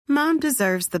Mom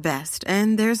deserves the best,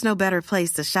 and there's no better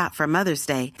place to shop for Mother's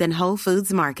Day than Whole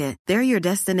Foods Market. They're your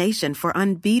destination for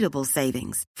unbeatable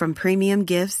savings, from premium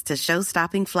gifts to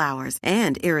show-stopping flowers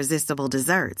and irresistible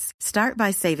desserts. Start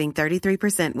by saving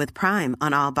 33% with Prime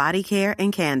on all body care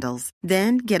and candles.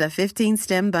 Then get a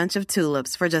 15-stem bunch of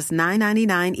tulips for just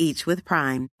 $9.99 each with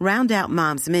Prime. Round out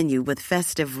Mom's menu with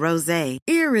festive rosé,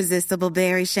 irresistible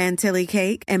berry chantilly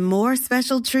cake, and more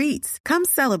special treats. Come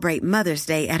celebrate Mother's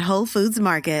Day at Whole Foods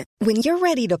Market. When you're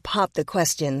ready to pop the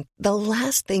question, the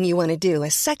last thing you want to do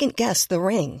is second-guess the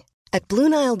ring. At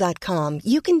BlueNile.com,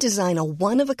 you can design a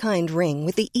one-of-a-kind ring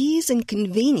with the ease and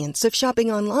convenience of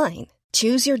shopping online.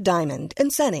 Choose your diamond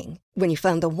and setting. When you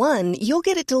find the one, you'll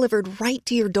get it delivered right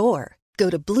to your door.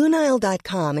 Go to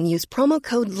BlueNile.com and use promo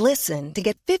code LISTEN to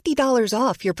get $50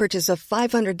 off your purchase of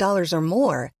 $500 or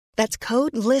more. That's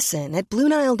code LISTEN at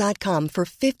BlueNile.com for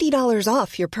 $50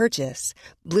 off your purchase.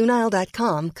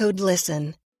 BlueNile.com, code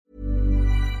LISTEN.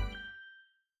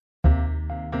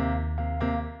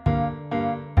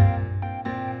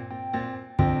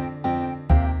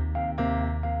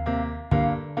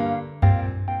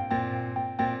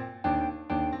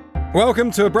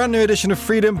 Welcome to a brand new edition of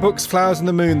Freedom, Books, Flowers and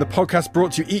the Moon, the podcast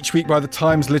brought to you each week by the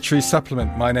Times Literary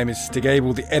Supplement. My name is Stig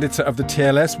Abel, the editor of the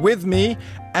TLS. With me,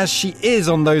 as she is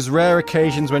on those rare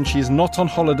occasions when she is not on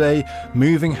holiday,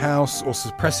 moving house or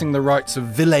suppressing the rights of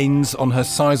villeins on her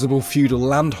sizable feudal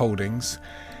land holdings,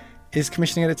 is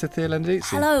commissioning editor Thea Lenarduzzi.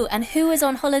 Hello, and who was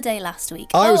on holiday last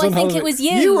week? I think it was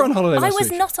you. You were on holiday last week. I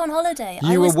was not on holiday.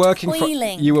 You were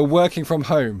working from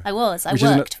home. I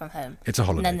worked from home. It's a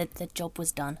holiday. And then the job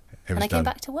was done. And I came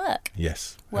back to work.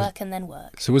 Yes. Work and then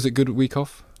work. So was it a good week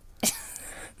off?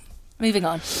 Moving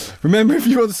on. Remember, if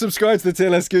you want to subscribe to the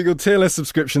TLS, Google TLS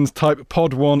subscriptions, type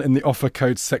POD1 in the offer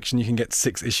codes section. You can get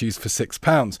 6 issues for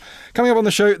 £6. Coming up on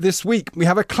the show this week, we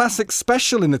have a classics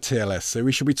special in the TLS. So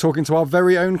we shall be talking to our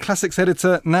very own classics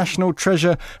editor, national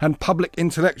treasure and public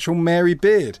intellectual Mary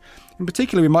Beard. In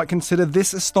particular, we might consider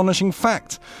this astonishing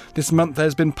fact. This month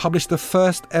there's been published the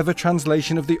first ever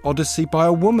translation of the Odyssey by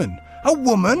a woman. A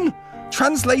woman?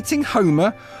 Translating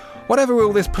Homer? Whatever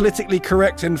will this politically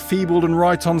correct, enfeebled and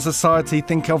right-on society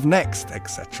think of next,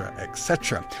 etc.,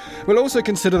 etc. We'll also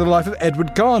consider the life of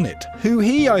Edward Garnett. Who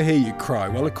he, I hear you cry?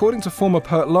 Well, according to former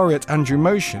poet laureate Andrew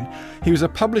Motion, he was a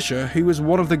publisher who was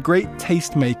one of the great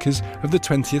tastemakers of the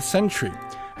 20th century.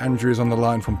 Andrew is on the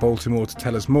line from Baltimore to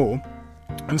tell us more.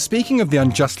 And speaking of the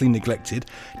unjustly neglected,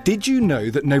 did you know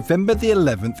that November the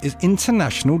 11th is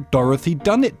International Dorothy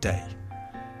Dunnett Day?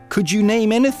 Could you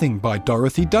name anything by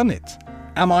Dorothy Dunnett?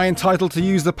 Am I entitled to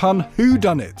use the pun who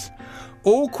done it?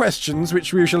 All questions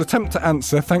which we shall attempt to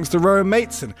answer thanks to Rowan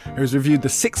Mateson, who has reviewed the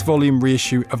 6-volume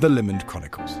reissue of the Limond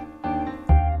Chronicles.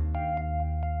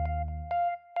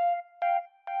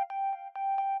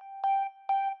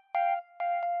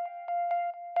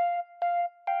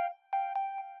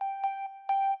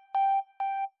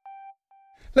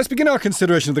 Let's begin our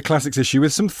consideration of the classics issue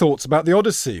with some thoughts about the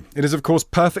Odyssey. It is, of course,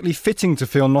 perfectly fitting to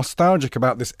feel nostalgic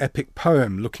about this epic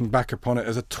poem, looking back upon it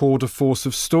as a tour de force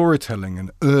of storytelling, an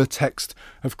ur-text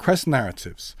of quest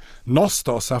narratives.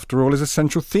 Nostos, after all, is a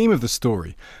central theme of the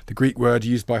story, the Greek word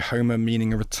used by Homer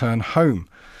meaning a return home.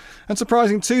 And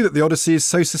surprising, too, that the Odyssey is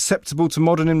so susceptible to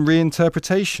modern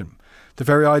reinterpretation. The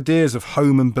very ideas of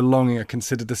home and belonging are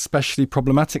considered especially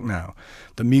problematic now.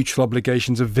 The mutual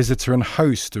obligations of visitor and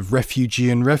host, of refugee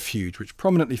and refuge, which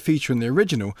prominently feature in the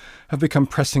original, have become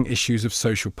pressing issues of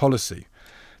social policy.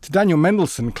 To Daniel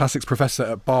Mendelsohn, classics professor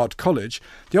at Bard College,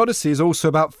 the Odyssey is also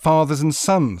about fathers and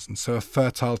sons, and so a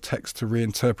fertile text to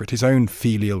reinterpret his own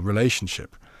filial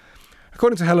relationship.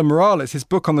 According to Helen Morales, his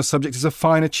book on the subject is a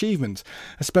fine achievement,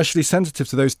 especially sensitive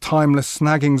to those timeless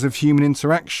snaggings of human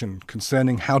interaction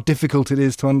concerning how difficult it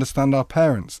is to understand our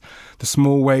parents, the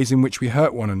small ways in which we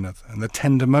hurt one another, and the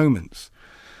tender moments.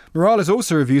 Morales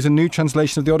also reviews a new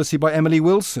translation of the Odyssey by Emily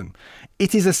Wilson.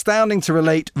 It is astounding to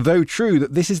relate, though true,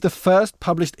 that this is the first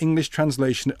published English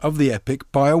translation of the epic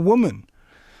by a woman.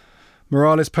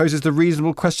 Morales poses the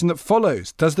reasonable question that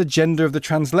follows. Does the gender of the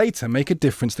translator make a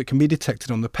difference that can be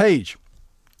detected on the page?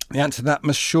 The answer to that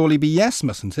must surely be yes,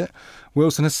 mustn't it?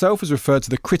 Wilson herself has referred to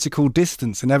the critical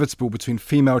distance inevitable between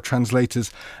female translators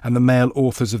and the male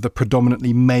authors of the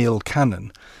predominantly male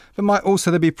canon. But might also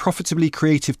there be profitably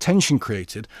creative tension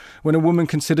created when a woman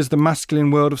considers the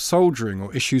masculine world of soldiering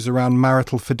or issues around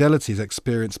marital fidelities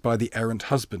experienced by the errant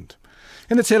husband?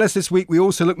 In the TLS this week, we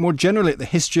also look more generally at the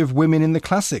history of women in the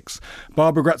classics.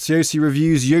 Barbara Graziosi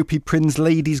reviews Jopi Prin's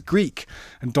Ladies Greek,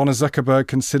 and Donna Zuckerberg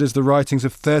considers the writings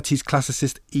of 30s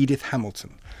classicist Edith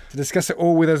Hamilton. To discuss it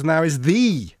all with us now is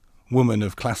the woman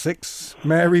of classics,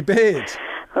 Mary Beard.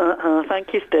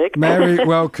 Thank you, Stig. Mary,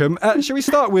 welcome. Shall we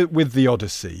start with the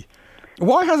Odyssey?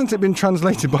 Why hasn't it been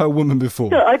translated by a woman before?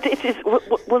 No,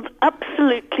 was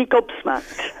absolutely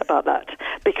gobsmacked about that,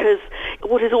 because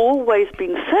what has always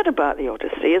been said about the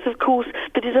Odyssey is, of course,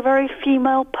 that it's a very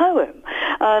female poem.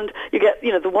 And you get,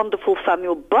 the wonderful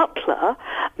Samuel Butler,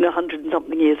 100 and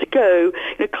something years ago,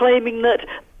 claiming that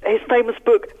his famous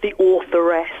book, The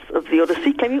Authoress of the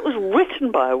Odyssey, claiming it was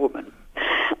written by a woman.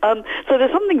 So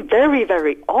there's something very,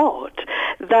 very odd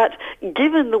that,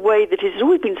 given the way that it's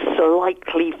always been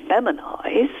slightly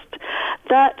feminized,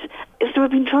 that it's never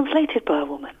been translated by a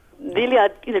woman. The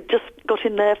Iliad, just got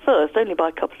in there first, only by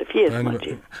a couple of years, mind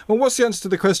you. Well, what's the answer to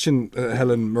the question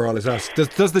Helen Morales asked?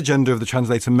 Does the gender of the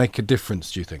translator make a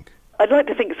difference, do you think? I'd like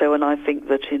to think so, and I think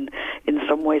that in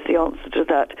some ways the answer to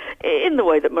that, in the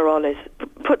way that Morales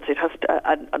puts it, has to,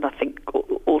 and I think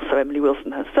also Emily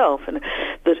Wilson herself, and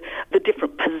that the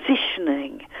different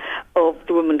positioning of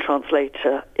the woman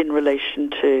translator in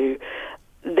relation to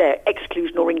their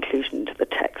exclusion or inclusion into the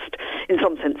text, in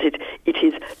some sense it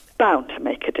is bound to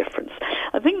make a difference.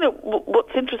 I think that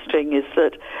what's interesting is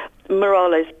that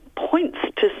Morales points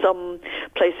to some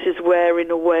places where, in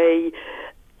a way,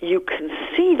 you can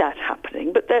see that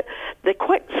happening, but they're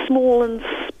quite small and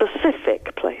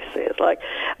specific places.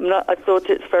 I thought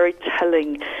it's very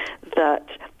telling that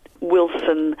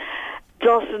Wilson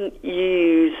doesn't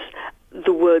use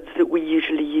the words that we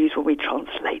usually use when we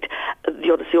translate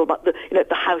the Odyssey, all about the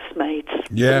housemaids,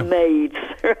 the maids,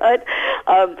 right?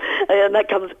 And that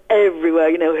comes everywhere.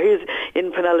 Who's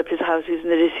in Penelope's house, who's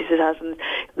in Odysseus' house, and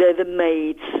they're the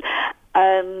maids.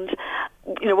 And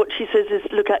what she says is,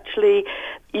 look, actually,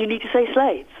 you need to say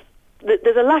slaves.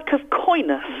 There's a lack of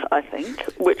coyness, I think,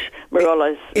 which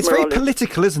Morales... It's very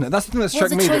political, isn't it? That's the thing that struck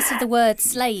me. The choice of the word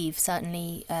slave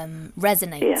certainly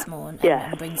resonates more and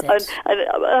brings it. And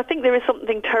I think there is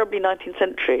something terribly 19th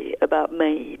century about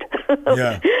maid.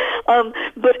 Yeah.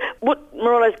 But what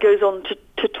Morales goes on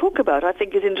to talk about, I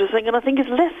think, is interesting, and I think is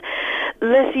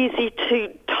less easy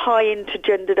to tie into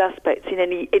gendered aspects in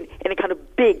a kind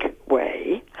of big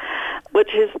way,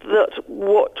 which is that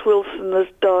what Wilson has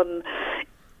done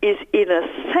is, in a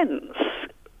sense,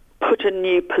 put a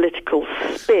new political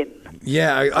spin.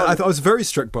 Yeah, I was very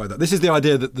struck by that. This is the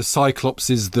idea that the Cyclops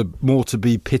is the more to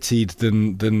be pitied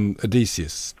than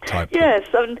Odysseus type. Yes,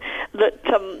 and that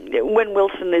when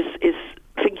Wilson is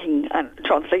thinking and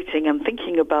translating and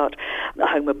thinking about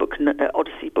Homer book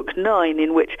Odyssey book 9,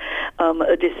 in which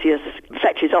Odysseus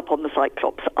fetches up on the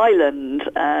Cyclops Island,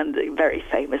 and a very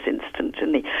famous instance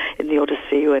in the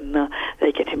Odyssey when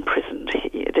they get imprisoned.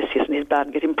 Odysseus and his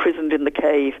band get imprisoned in the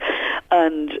cave,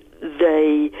 and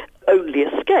they only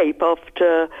escape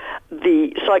after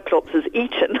the Cyclops has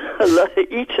eaten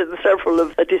several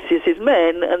of Odysseus'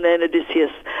 men, and then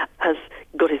Odysseus has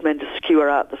got his men to skewer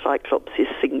out the Cyclops'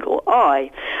 single eye.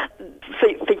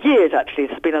 For years, actually,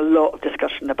 there's been a lot of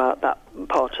discussion about that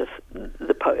part of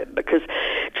the poem, because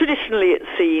traditionally it's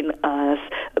seen as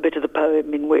a bit of the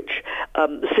poem in which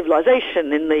the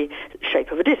civilization in the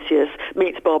shape of Odysseus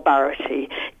meets barbarity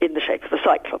in the shape of the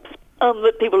Cyclops.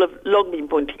 That people have long been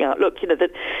pointing out, look,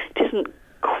 that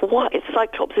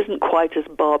Cyclops isn't quite as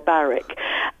barbaric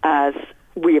as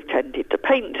we have tended to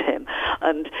paint him,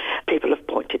 and people have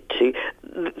pointed to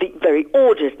the very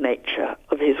ordered nature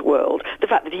of his world, the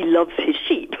fact that he loves his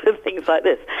sheep and things like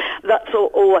this. That's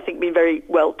all I think been very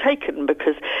well taken,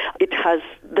 because it has,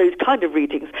 those kind of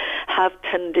readings have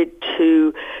tended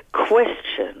to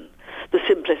question the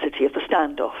simplicity of the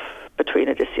standoff between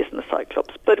Odysseus and the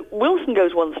Cyclops. But Wilson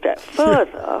goes one step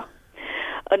further,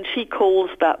 and she calls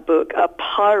that book A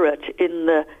Pirate in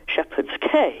the Shepherd's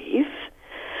Cave,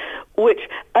 which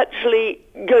actually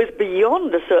goes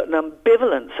beyond a certain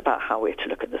ambivalence about how we're to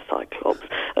look at the Cyclops,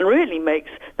 and really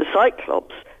makes the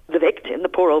Cyclops the victim, the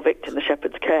poor old victim, the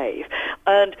Shepherd's Cave,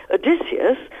 and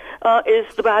Odysseus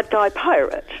is the bad guy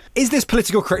pirate. Is this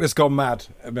political correctness gone mad,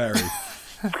 Mary?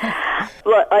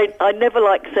 Well, I never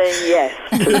like saying yes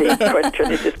to the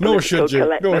question, is this political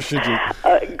correctness Nor should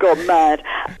you. Gone mad.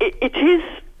 It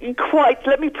is quite,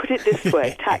 let me put it this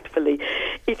way, tactfully,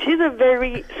 it is a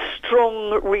very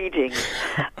strong reading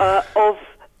of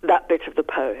that bit of the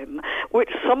poem, which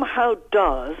somehow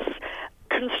does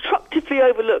constructively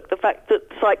overlook the fact that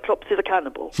Cyclops is a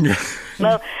cannibal.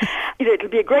 Now, it'll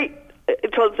be a great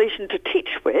translation to teach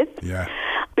with,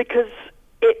 because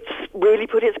it's really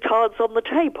put its cards on the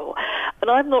table. And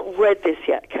I've not read this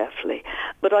yet carefully,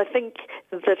 but I think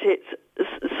that it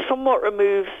somewhat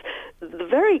removes the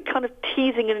very kind of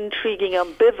teasing and intriguing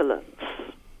ambivalence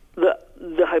that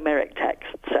the Homeric text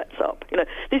sets up.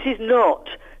 This is not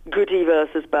goody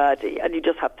versus baddie, and you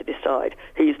just have to decide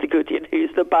who's the goody and who's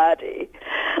the baddie.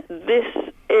 this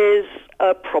is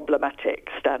a problematic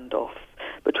standoff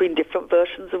between different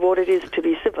versions of what it is to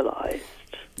be civilised.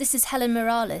 This is Helen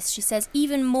Morales. She says,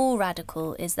 even more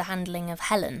radical is the handling of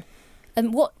Helen.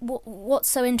 And what's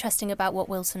so interesting about what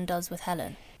Wilson does with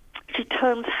Helen? She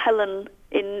turns Helen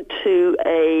into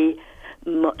a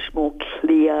much more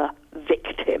clear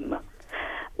victim,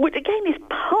 which again is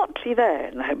partly there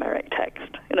in the Homeric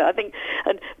text. I think,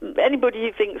 and anybody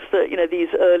who thinks that these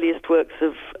earliest works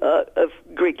of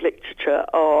Greek literature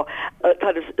are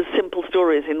kind of simple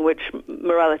stories in which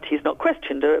morality is not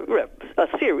questioned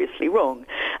are seriously wrong.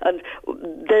 And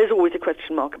there's always a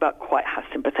question mark about quite how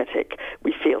sympathetic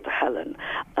we feel to Helen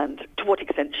and to what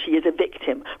extent she is a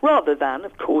victim, rather than,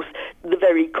 of course, the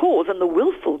very cause and the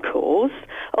willful cause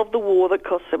of the war that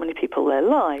cost so many people their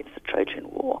lives, the Trojan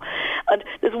War. And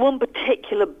there's one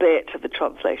particular bit of the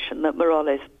translation that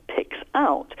Morales picks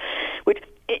out, which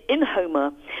in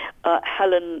Homer,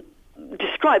 Helen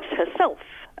describes herself,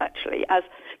 actually, as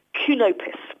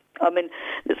kunopis. I mean,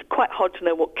 it's quite hard to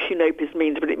know what kunopis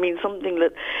means, but it means something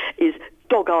that is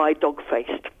dog-eyed,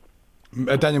 dog-faced.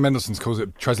 Daniel Mendelsohn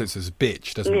translates as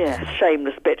bitch, doesn't he? Yeah,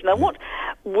 shameless bitch. Now, what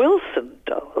Wilson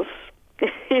does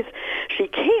is she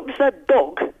keeps that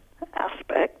dog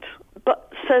aspect,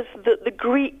 but says that the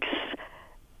Greeks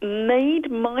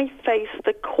made my face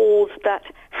the cause that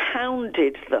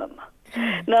hounded them.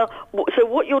 Now, so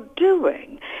what you're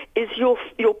doing is you're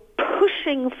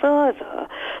pushing further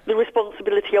the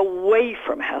responsibility away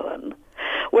from Helen,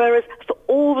 whereas for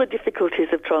all the difficulties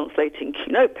of translating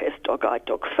kunopis, dog-eyed,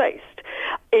 dog-faced,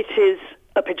 it is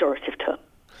a pejorative term.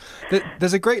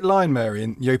 There's a great line, Mary,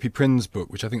 in Jopi Prin's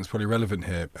book, which I think is probably relevant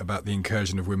here, about the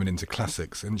incursion of women into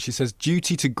classics. And she says,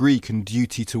 duty to Greek and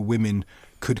duty to women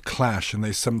could clash, and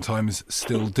they sometimes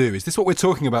still do. Is this what we're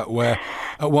talking about, where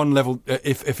at one level,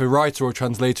 if a writer or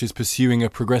translator is pursuing a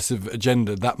progressive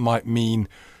agenda, that might mean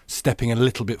stepping a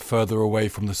little bit further away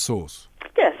from the source?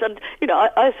 Yes, and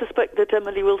I suspect that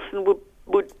Emily Wilson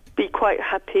would be quite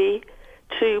happy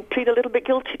to plead a little bit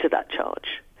guilty to that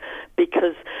charge,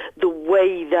 because the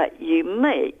way that you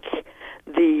make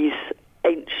these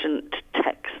ancient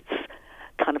texts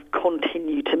kind of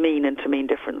continue to mean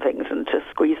different things and to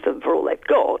squeeze them for all they've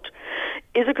got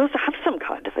is, of course, to have some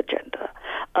kind of agenda.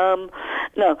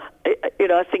 Now,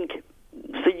 I think,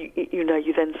 so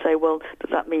you then say, well,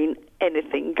 does that mean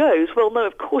anything goes? Well, no,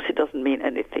 of course it doesn't mean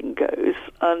anything goes.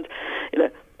 And,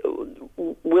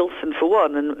 Wilson, for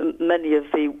one, and many of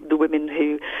the women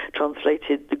who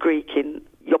translated the Greek in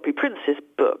Jopi Prince's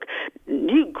book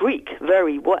knew Greek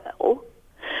very well,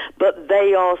 but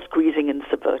they are squeezing and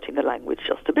subverting the language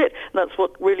just a bit. And that's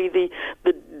what really the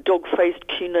dog-faced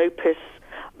kunopis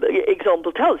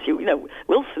example tells you.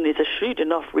 Wilson is a shrewd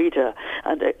enough reader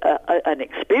and an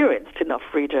experienced enough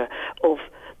reader of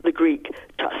the Greek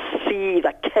to see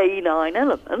the canine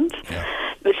element,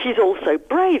 but she's also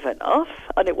brave enough,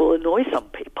 and it will annoy some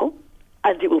people,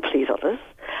 and it will please others.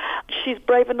 She's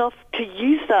brave enough to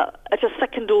use that at a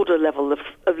second-order level of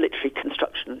literary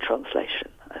construction and translation,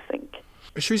 I think.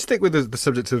 Should we stick with the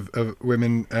subject of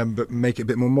women, but make it a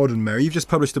bit more modern, Mary? You've just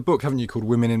published a book, haven't you, called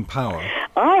Women in Power?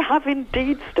 I have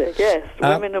indeed, Stig, yes.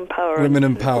 Women in Power. Women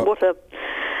in Power.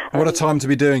 What a time to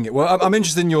be doing it. Well, I'm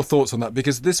interested in your thoughts on that,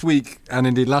 because this week, and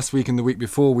indeed last week and the week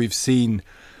before, we've seen,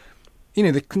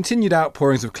 the continued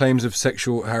outpourings of claims of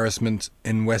sexual harassment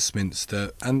in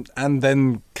Westminster, and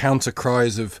then counter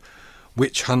cries of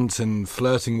witch hunt and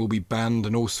flirting will be banned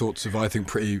and all sorts of, I think,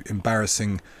 pretty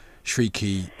embarrassing,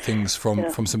 shrieky things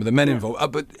from some of the men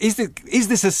involved. But is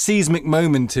this a seismic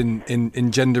moment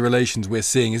in gender relations we're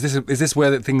seeing? Is this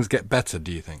where things get better,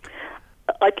 do you think?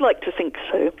 I'd like to think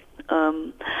so.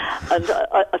 And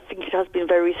I think it has been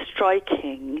very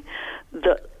striking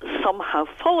that somehow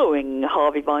following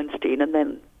Harvey Weinstein and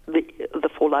then the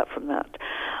fallout from that,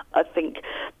 I think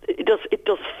it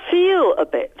does feel a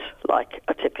bit like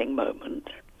a tipping moment.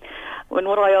 When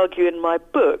what I argue in my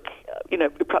book,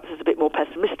 perhaps is a bit more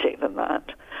pessimistic than that,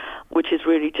 which is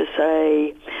really to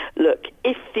say, look,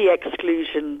 if the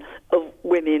exclusion of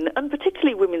women, and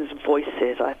particularly women's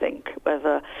voices, I think,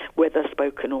 whether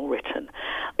spoken or written,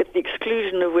 if the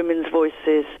exclusion of women's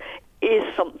voices is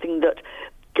something that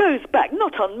goes back,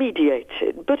 not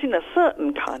unmediated, but in a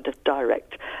certain kind of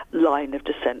direct line of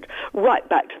descent, right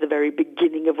back to the very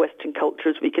beginning of Western culture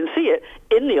as we can see it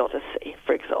in the Odyssey,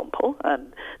 for example,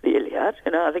 and the Iliad.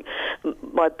 I think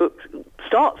my book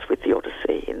starts with the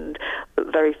Odyssey, and a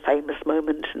very famous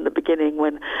moment in the beginning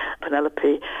when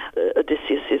Penelope,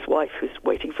 Odysseus' wife, who's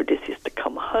waiting for Odysseus to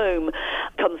come home,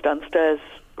 comes downstairs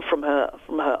from her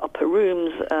upper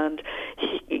rooms, and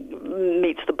he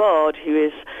meets the bard, who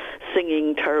is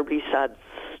singing terribly sad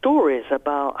stories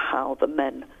about how the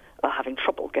men are having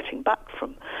trouble getting back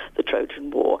from the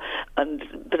Trojan War. And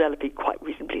Penelope quite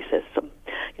reasonably says,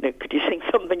 could you sing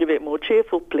something a bit more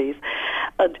cheerful, please?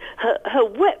 And her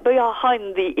wet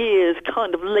behind the ears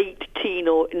kind of late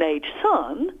teenage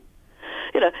son,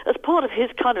 as part of his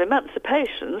kind of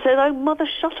emancipation, said, "Oh, mother,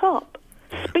 shut up.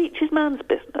 Speech is man's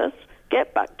business.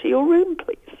 Get back to your room,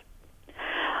 please."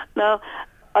 Now,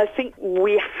 I think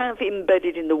we have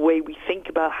embedded in the way we think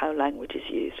about how language is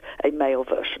used a male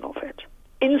version of it.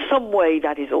 In some way,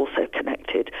 that is also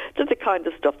connected to the kind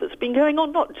of stuff that's been going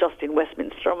on, not just in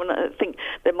Westminster. I think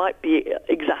there might be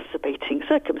exacerbating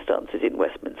circumstances in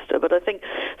Westminster, but I think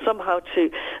somehow to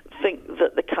think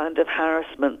that the kind of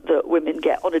harassment that women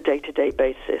get on a day-to-day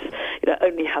basis,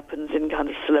 only happens in kind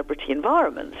of celebrity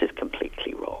environments is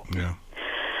completely wrong. Yeah.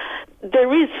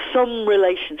 There is some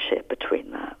relationship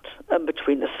between that and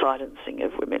between the silencing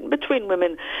of women, between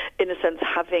women, in a sense,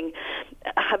 having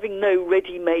no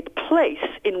ready-made place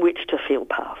in which to feel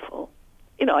powerful.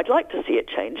 I'd like to see it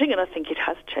changing, and I think it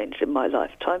has changed in my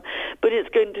lifetime, but it's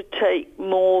going to take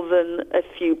more than a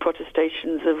few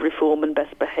protestations of reform and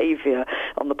best behaviour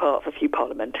on the part of a few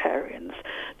parliamentarians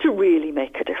to really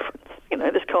make a difference.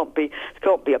 This can't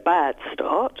be a bad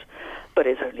start, but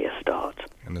it's only a start.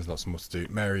 And there's lots more to do.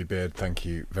 Mary Beard, thank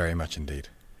you very much indeed.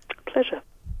 Pleasure.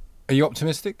 Are you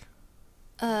optimistic?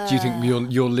 Do you think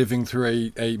you're living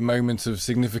through a moment of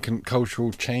significant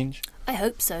cultural change? I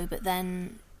hope so, but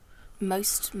then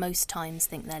most times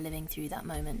think they're living through that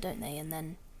moment, don't they? And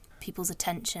then people's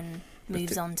attention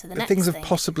moves on to the next thing. Things have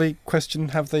possibly,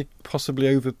 have they possibly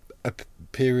over a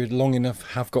period long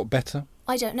enough have got better?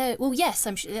 I don't know. Well, yes,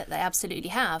 I'm sure they absolutely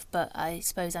have, but I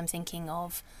suppose I'm thinking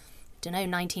of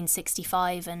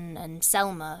 1965 and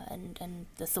Selma and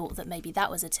the thought that maybe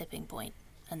that was a tipping point.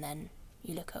 And then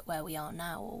you look at where we are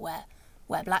now, or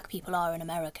where black people are in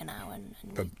America now,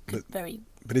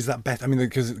 But is that better? I mean,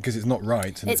 because it's not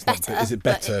right. And it's better. Is it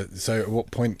better? So at what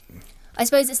point? I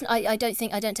suppose it's. I don't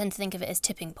tend to think of it as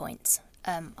tipping points.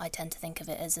 I tend to think of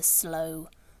it as a slow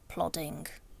plodding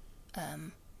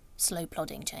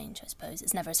change. I suppose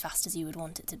it's never as fast as you would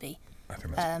want it to be. I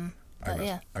think that's. I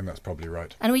think that's probably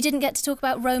right. And we didn't get to talk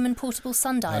about Roman portable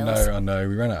sundials. I know.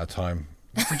 We ran out of time.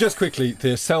 Just quickly,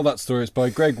 to sell that story, it's by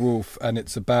Greg Wolfe, and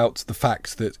it's about the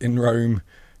fact that in Rome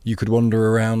you could wander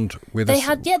around with they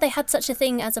had such a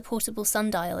thing as a portable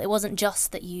sundial. It wasn't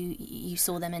just that you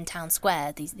saw them in town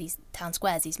square, these town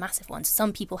squares, these massive ones.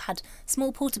 Some people had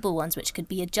small portable ones which could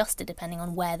be adjusted depending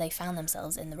on where they found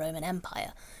themselves in the Roman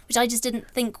Empire, which I just didn't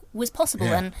think was possible.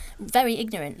 Yeah. And very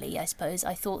ignorantly, I suppose,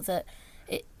 I thought that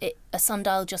a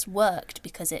sundial just worked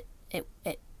because it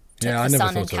took the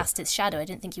sun and cast its shadow. I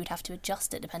didn't think you would have to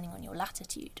adjust it depending on your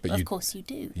latitude. But of course you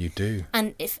do. You do.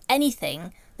 And if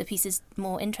anything, the piece is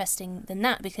more interesting than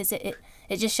that because it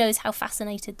just shows how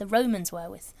fascinated the Romans were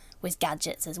with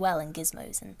gadgets as well and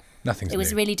gizmos. And it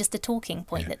was really just a talking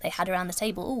point that they had around the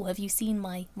table. Oh, have you seen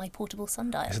my portable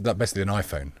sundial? It's basically an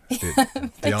iPhone.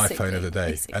 The iPhone of the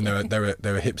day. Basically. And there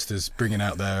were hipsters bringing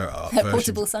out their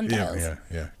portable sundials.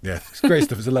 Yeah. It's great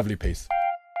stuff. It's a lovely piece.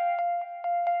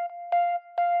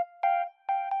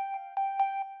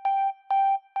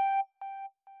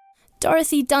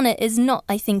 Dorothy Dunnett is not,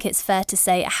 I think it's fair to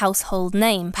say, a household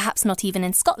name, perhaps not even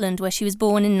in Scotland, where she was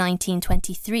born in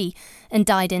 1923 and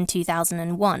died in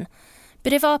 2001.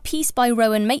 But if our piece by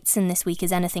Rowan Mateson this week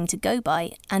is anything to go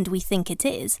by, and we think it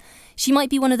is, she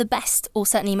might be one of the best, or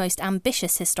certainly most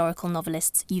ambitious historical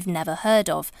novelists you've never heard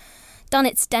of.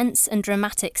 Dunnett's dense and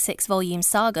dramatic 6-volume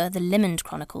saga, The Limond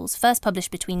Chronicles, first published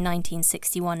between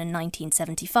 1961 and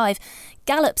 1975,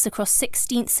 gallops across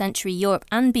 16th century Europe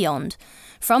and beyond.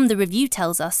 From, the review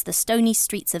tells us, the stony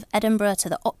streets of Edinburgh to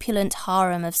the opulent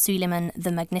harem of Suleiman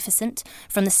the Magnificent,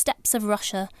 from the steppes of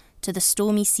Russia to the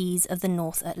stormy seas of the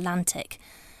North Atlantic.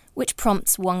 Which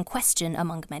prompts one question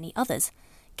among many others.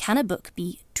 Can a book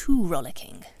be too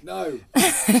rollicking? No.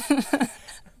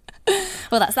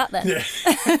 Well, that's that then. Yeah.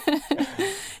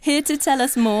 Here to tell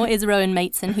us more is Rowan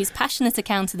Mateson, whose passionate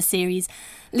account of the series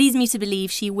leads me to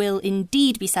believe she will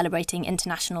indeed be celebrating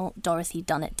International Dorothy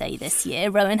Dunnett Day this year.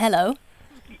 Rowan, hello.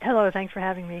 Hello, thanks for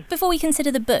having me. Before we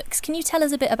consider the books, can you tell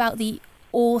us a bit about the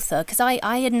author? Because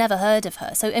I had never heard of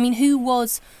her. So, I mean, who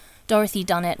was Dorothy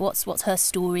Dunnett? What's her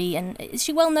story? And is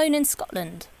she well known in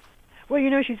Scotland?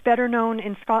 Well, she's better known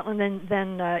in Scotland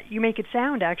than you make it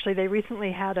sound, actually. They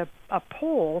recently had a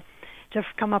poll to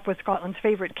come up with Scotland's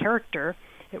favourite character.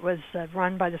 It was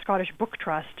run by the Scottish Book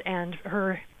Trust, and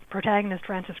her protagonist,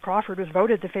 Frances Crawford, was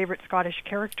voted the favourite Scottish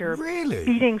character. Really?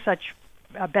 Beating such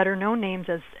better-known names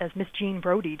as Miss Jean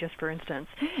Brodie, just for instance.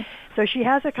 So she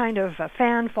has a kind of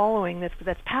fan following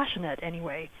that's passionate,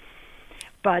 anyway.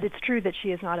 but it's true that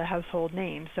she is not a household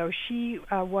name. So she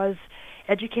was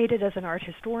educated as an art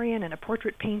historian and a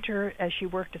portrait painter, as she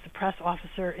worked as a press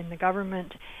officer in the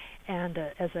government and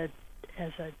as a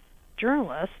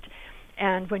journalist.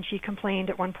 And when she complained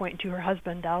at one point to her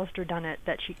husband, Alistair Dunnett,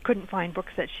 that she couldn't find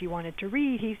books that she wanted to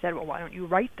read, he said, well, why don't you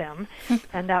write them?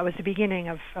 And that was the beginning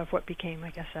of what became,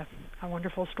 I guess, a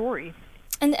wonderful story.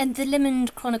 And the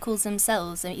Limond Chronicles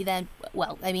themselves,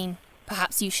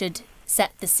 perhaps you should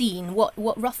set the scene.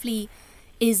 What roughly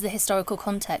is the historical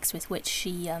context with which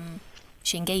she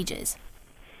engages?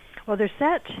 Well, they're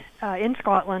set in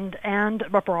Scotland and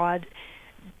abroad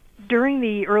during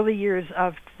the early years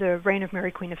of the reign of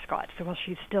Mary Queen of Scots. So while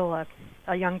she's still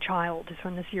a young child is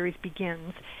when the series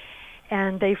begins.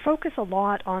 And they focus a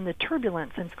lot on the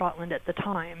turbulence in Scotland at the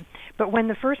time. But when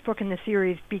the first book in the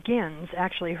series begins,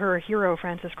 actually her hero,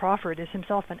 Francis Crawford, is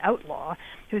himself an outlaw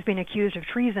who's been accused of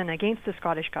treason against the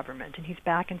Scottish government. And he's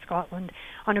back in Scotland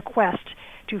on a quest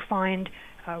to find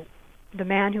the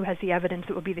man who has the evidence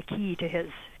that will be the key to his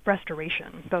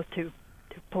restoration, both to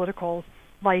political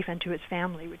life and to his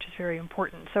family, which is very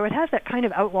important. So it has that kind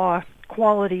of outlaw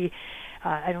quality.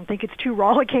 I don't think it's too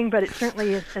rollicking, but it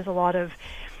certainly is a lot of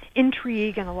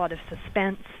intrigue and a lot of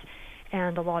suspense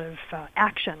and a lot of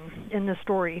action in the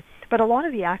story. But a lot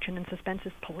of the action and suspense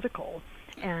is political,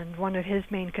 and one of his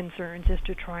main concerns is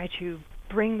to try to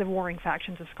bring the warring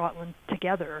factions of Scotland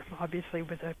together. Obviously,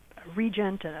 with a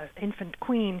regent and an infant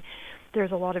queen,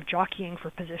 there's a lot of jockeying for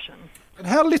position. And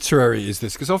how literary is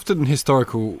this? Because often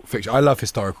historical fiction, I love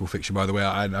historical fiction, by the way.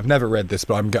 I've never read this,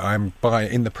 but I'm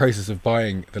in the process of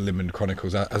buying the Limond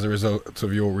Chronicles as a result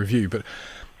of your review. But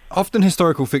often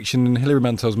historical fiction, and Hilary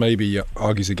Mantel's maybe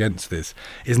argues against this,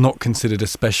 is not considered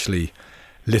especially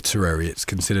literary. It's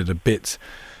considered a bit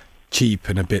cheap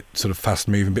and a bit sort of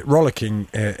fast-moving, a bit rollicking,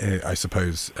 I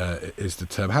suppose, is the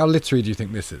term. How literary do you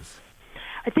think this is?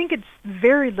 I think it's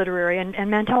very literary,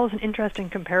 and Mantel is an interesting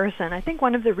comparison. I think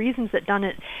one of the reasons that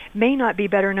Dunnett may not be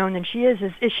better known than she is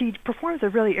she performs a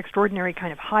really extraordinary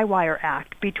kind of high-wire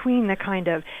act between the kind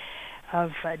of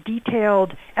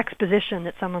detailed exposition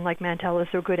that someone like Mantel is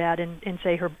so good at in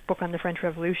say, her book on the French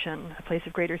Revolution, A Place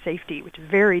of Greater Safety, which is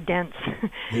very dense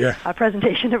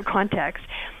presentation of context.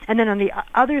 And then on the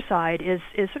other side is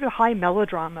sort of high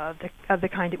melodrama of the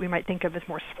kind that we might think of as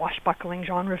more swashbuckling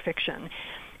genre fiction.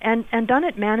 And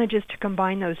Dunnett manages to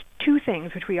combine those two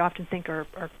things, which we often think are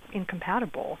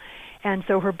incompatible. And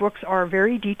so her books are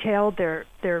very detailed. They're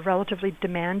relatively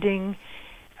demanding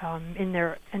in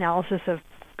their analysis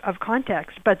of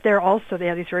context, but they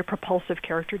have these very propulsive,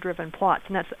 character-driven plots,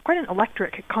 and that's quite an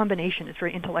electric combination. It's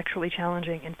very intellectually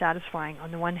challenging and satisfying on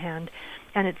the one hand,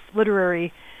 and it's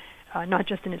literary, not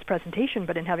just in its presentation,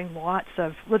 but in having lots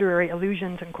of literary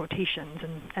allusions and quotations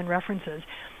and references.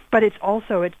 But it's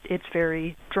also it's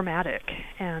very dramatic,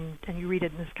 and you read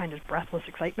it in this kind of breathless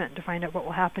excitement to find out what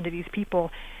will happen to these people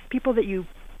that you,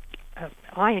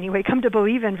 I anyway, come to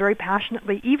believe in very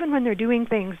passionately, even when they're doing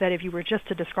things that if you were just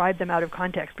to describe them out of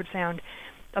context would sound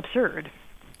absurd.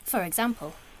 For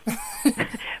example?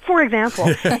 For example,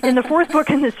 in the fourth book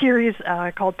in the series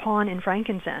called Pawn in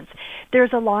Frankincense,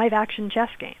 there's a live-action chess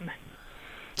game.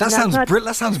 That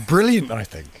sounds brilliant, I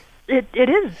think. It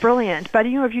is brilliant, but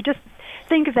if you just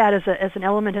think of that as an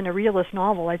element in a realist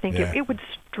novel, I think it would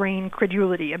strain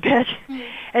credulity a bit.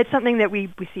 It's something that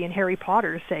we see in Harry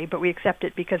Potter, say, but we accept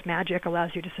it because magic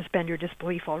allows you to suspend your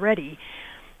disbelief already.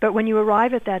 But when you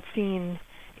arrive at that scene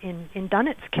in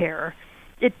Dunnett's care,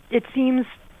 it seems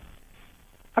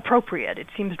appropriate. It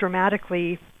seems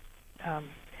dramatically,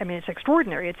 it's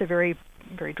extraordinary. It's a very,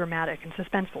 very dramatic and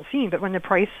suspenseful scene, but when the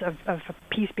price of a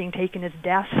piece being taken is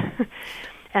death,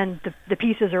 and the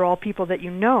pieces are all people that you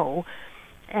know,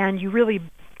 and you really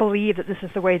believe that this is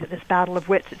the way that this battle of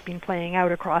wits that's been playing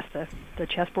out across the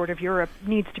chessboard of Europe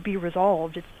needs to be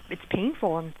resolved. It's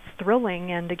painful and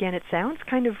thrilling, and again, it sounds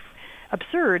kind of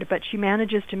absurd, but she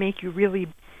manages to make you really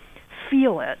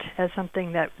feel it as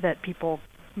something that people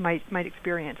might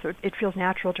experience. So it feels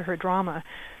natural to her drama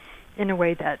in a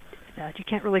way that you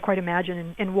can't really quite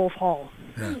imagine in Wolf Hall.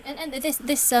 Yeah. And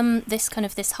this kind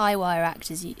of this high wire act,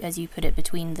 as you put it,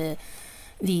 between the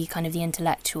kind of the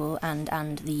intellectual and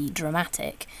the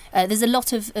dramatic. There's a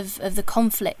lot of the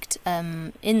conflict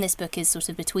in this book is sort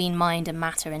of between mind and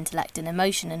matter, intellect and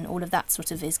emotion, and all of that sort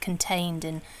of is contained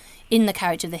in the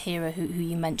character of the hero who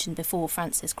you mentioned before,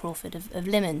 Francis Crawford of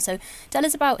Limond. So tell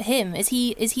us about him. Is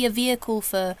he a vehicle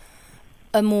for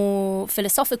a more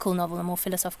philosophical novel, a more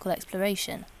philosophical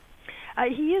exploration?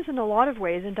 He is in a lot of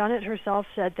ways, and Dunnett herself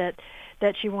said that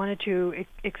she wanted to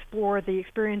explore the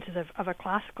experiences of a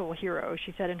classical hero.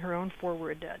 She said in her own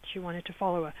foreword that she wanted to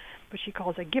follow what she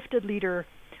calls a gifted leader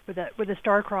with a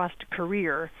star-crossed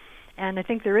career. And I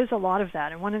think there is a lot of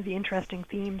that. And one of the interesting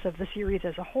themes of the series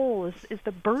as a whole is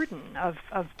the burden of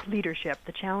leadership,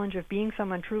 the challenge of being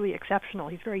someone truly exceptional.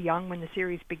 He's very young when the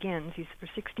series begins. He's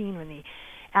 16 when the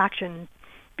action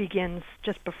begins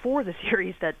just before the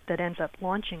series that ends up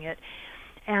launching it.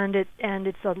 And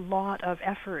it's a lot of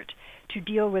effort to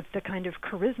deal with the kind of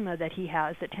charisma that he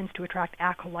has that tends to attract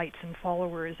acolytes and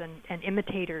followers and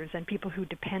imitators and people who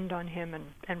depend on him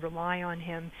and rely on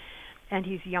him. And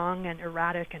he's young and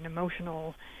erratic and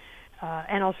emotional,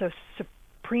 and also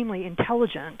supremely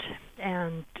intelligent.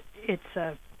 And it's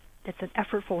an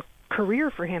effortful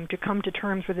career for him to come to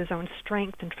terms with his own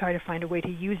strength and try to find a way to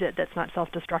use it that's not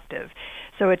self-destructive.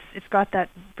 So it's got that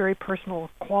very personal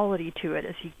quality to it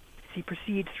as he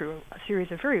proceeds through a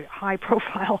series of very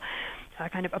high-profile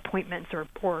kind of appointments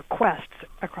or quests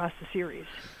across the series.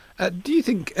 Do you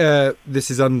think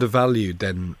this is undervalued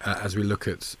then, as we look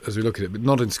at it? But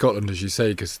not in Scotland, as you say,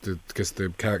 because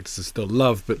the characters are still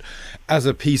loved, but as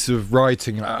a piece of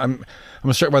writing. I'm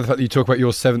struck by the fact that you talk about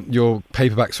your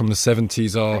paperbacks from the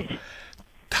 70s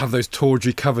have those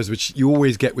tawdry covers, which you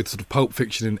always get with sort of pulp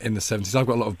fiction in the 70s. I've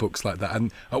got a lot of books like that,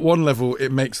 and at one level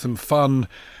it makes them fun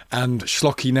and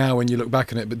schlocky now when you look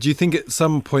back on it. But do you think at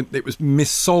some point it was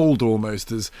missold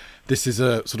almost as this is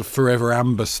a sort of Forever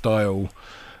Amber style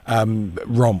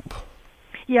romp?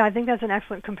 Yeah, I think that's an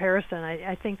excellent comparison.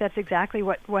 I think that's exactly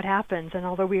what happens. And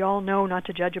although we all know not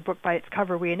to judge a book by its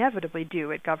cover, we inevitably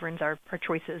do. It governs our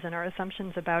choices and our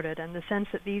assumptions about it. And the sense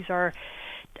that these are,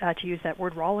 to use that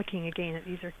word rollicking again,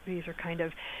 that these are kind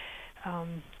of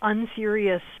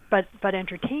unserious but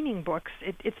entertaining books,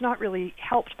 it's not really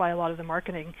helped by a lot of the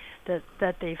marketing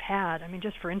that they've had. I mean,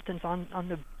 just for instance, on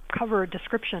the cover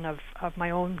description of my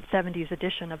own 70s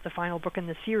edition of the final book in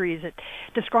the series, it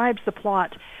describes the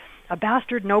plot: a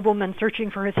bastard nobleman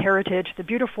searching for his heritage, the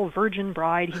beautiful virgin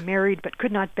bride he married but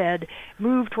could not bed,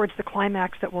 move towards the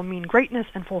climax that will mean greatness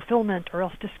and fulfillment, or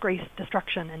else disgrace,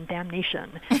 destruction, and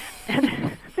damnation.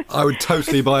 I would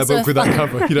totally buy a book with that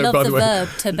cover. By the way, verb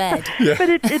to bed. Yeah. But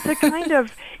it's a kind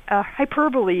of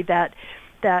hyperbole that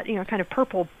kind of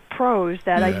purple prose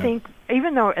that I think,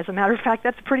 even though, as a matter of fact,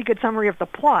 that's a pretty good summary of the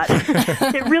plot,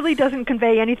 it really doesn't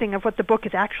convey anything of what the book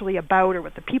is actually about or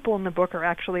what the people in the book are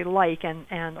actually like.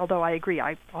 And although I agree,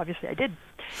 I did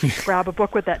grab a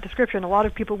book with that description, a lot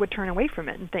of people would turn away from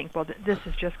it and think, well, this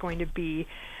is just going to be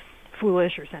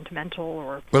foolish or sentimental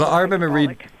or. Well, I remember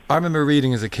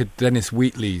reading as a kid Dennis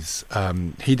Wheatley's.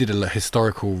 He did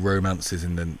historical romances set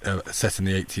in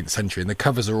the 18th century, and the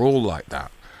covers are all like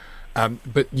that.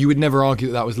 But you would never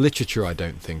argue that was literature, I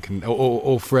don't think,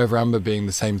 or Forever Amber being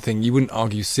the same thing. You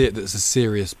wouldn't see it that it's a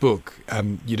serious book.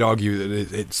 You'd argue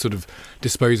that it's sort of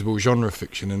disposable genre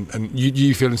fiction, and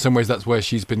you feel in some ways that's where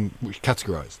she's been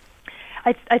categorised.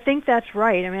 I think that's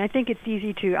right. I mean, I think it's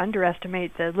easy to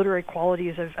underestimate the literary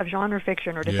qualities of genre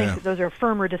fiction, or to think that those are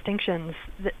firmer distinctions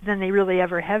than they really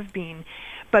ever have been.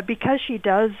 But because she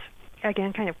does,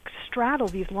 again, kind of straddle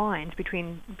these lines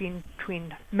between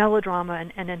melodrama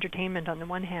and entertainment on the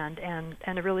one hand, and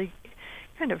a really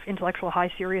kind of intellectual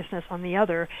high seriousness on the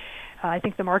other, I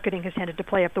think the marketing has tended to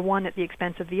play up the one at the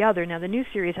expense of the other. Now, the new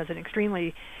series has an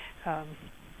extremely,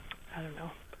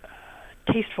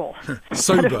 tasteful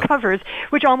set of covers,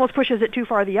 which almost pushes it too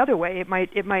far the other way. It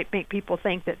might make people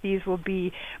think that these will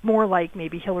be more like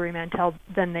maybe Hilary Mantel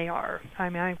than they are. I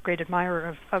mean, I'm a great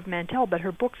admirer of Mantel, but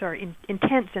her books are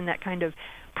intense in that kind of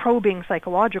probing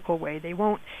psychological way. They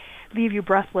won't leave you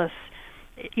breathless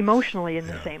emotionally in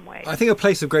the same way. I think A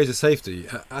Place of Greater Safety,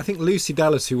 I think Lucy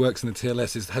Dallas, who works in the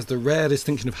TLS, has the rare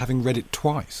distinction of having read it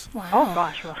twice. Wow. Oh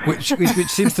gosh. Well. Which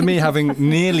seems to me, having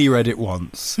nearly read it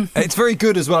once, it's very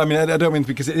good as well. I mean, I don't mean,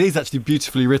 because it is actually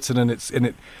beautifully written and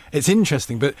it's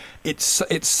interesting, but it's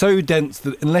so dense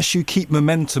that unless you keep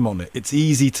momentum on it, it's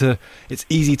easy to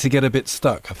get a bit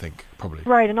stuck, I think. Probably.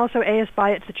 Right, and also A.S.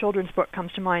 Byatt's The Children's Book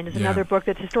comes to mind as another book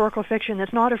that's historical fiction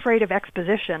that's not afraid of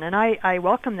exposition, and I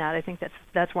welcome that. I think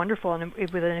that's wonderful, and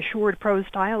with an assured prose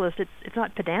stylist, it's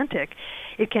not pedantic.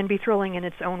 It can be thrilling in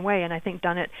its own way, and I think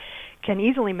Dunnett can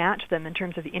easily match them in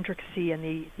terms of the intricacy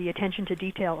and the attention to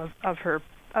detail of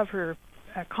her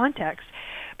context.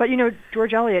 But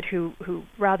George Eliot, who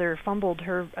rather fumbled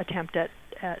her attempt at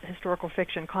historical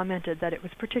fiction, commented that it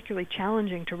was particularly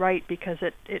challenging to write because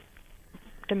it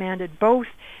demanded both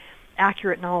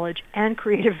accurate knowledge and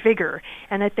creative vigor,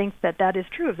 and I think that is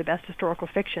true of the best historical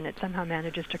fiction. It somehow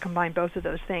manages to combine both of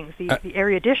those things, the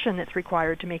erudition that's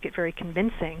required to make it very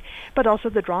convincing, but also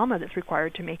the drama that's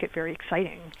required to make it very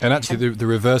exciting. And actually the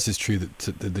reverse is true, that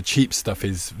the cheap stuff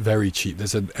is very cheap.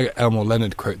 There's an Elmore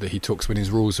Leonard quote that he talks when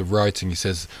his rules of writing. He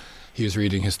says, he was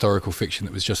reading historical fiction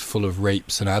that was just full of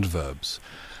rapes and adverbs.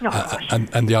 Oh, gosh.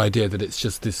 And the idea that it's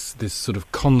just this sort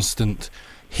of constant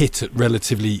hit at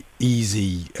relatively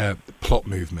easy plot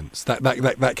movements.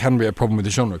 That can be a problem with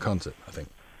the genre, can't it, I think?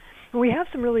 We have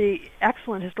some really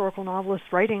excellent historical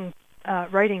novelists writing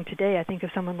today. I think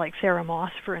of someone like Sarah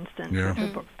Moss, for instance, with her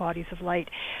book Bodies of Light,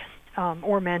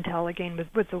 or Mantell, again,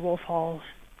 with the Wolf Hall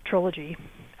trilogy,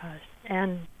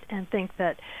 and think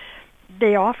that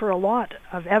they offer a lot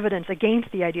of evidence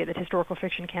against the idea that historical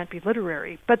fiction can't be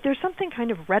literary. But there's something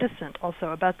kind of reticent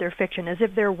also about their fiction, as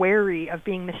if they're wary of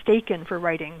being mistaken for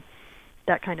writing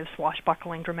that kind of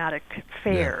swashbuckling dramatic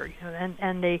fare. You know,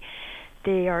 and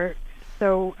they are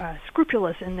so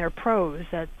scrupulous in their prose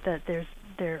that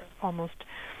they're almost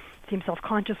seem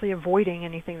self-consciously avoiding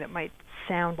anything that might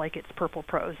sound like it's purple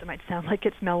prose. It might sound like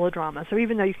it's melodrama. So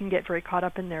even though you can get very caught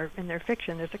up in their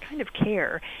fiction, there's a kind of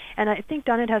care. And I think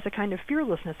Dunnett has a kind of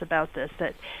fearlessness about this,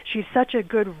 that she's such a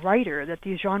good writer that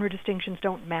these genre distinctions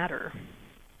don't matter.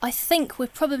 I think we're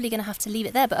probably going to have to leave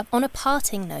it there, but on a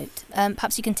parting note,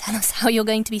 perhaps you can tell us how you're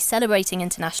going to be celebrating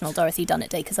International Dorothy Dunnett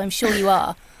Day, because I'm sure you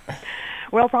are.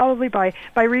 Well, probably by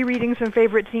rereading some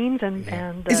favourite scenes and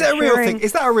is that a real thing?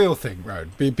 Is that a real thing, Rowan?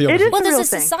 Be it is well, a there's real a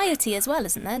thing. society as well,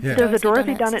 isn't there? Yeah. There's a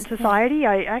Dorothy Dunnett Society.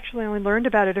 I actually only learned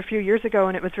about it a few years ago,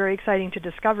 and it was very exciting to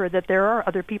discover that there are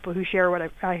other people who share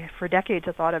what I for decades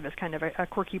have thought of as kind of a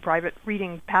quirky private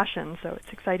reading passion. So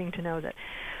it's exciting to know that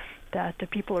the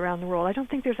people around the world. I don't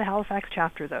think there's a Halifax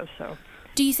chapter, though. So,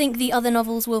 do you think the other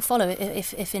novels will follow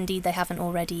if indeed they haven't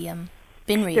already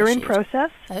been reissued? They're in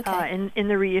process. Okay. In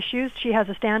the reissues. She has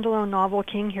a standalone novel,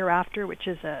 King Hereafter, which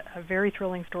is a very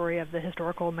thrilling story of the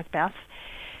historical Macbeth.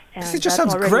 And this just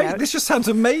sounds great. Out. This just sounds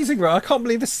amazing, right? I can't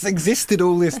believe this existed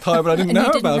all this time, but I didn't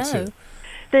know about it.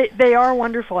 They are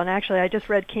wonderful, and actually I just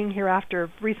read King Hereafter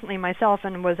recently myself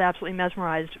and was absolutely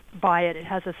mesmerized by it. It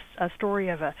has a story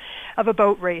of a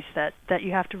boat race that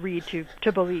you have to read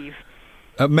to believe.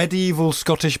 A medieval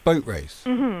Scottish boat race?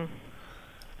 Mm-hmm.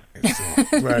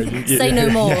 Say no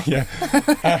more.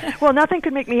 Well, nothing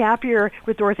could make me happier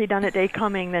with Dorothy Dunnett Day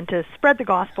coming than to spread the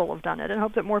gospel of Dunnett and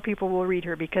hope that more people will read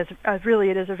her, because really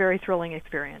it is a very thrilling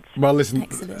experience. Well, listen,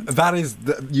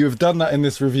 Excellent. you have done that in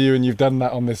this review and you've done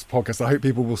that on this podcast. I hope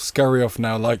people will scurry off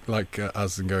now like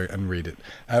us and go and read it.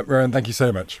 Rowan, thank you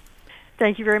so much.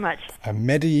 Thank you very much. A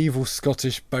medieval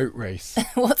Scottish boat race.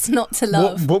 What's not to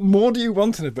love? What more do you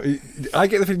want in it? I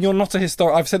get the feeling you're not a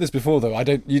historical. I've said this before, though.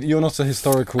 You're not a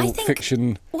historical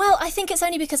fiction. Well, I think it's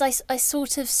only because I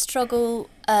sort of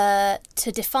struggle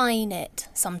to define it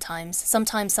sometimes.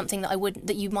 Sometimes something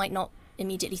that you might not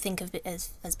immediately think of it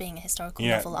as being a historical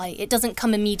novel. It doesn't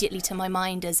come immediately to my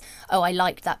mind as, oh, I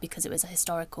liked that because it was a work of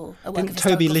historical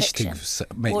Toby fiction.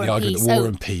 Lichting make the argument that War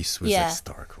and Peace was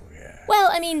historical? Well,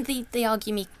 I mean, the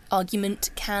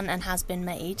argument can and has been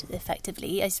made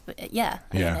effectively.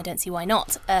 I don't see why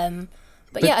not.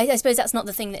 But I suppose that's not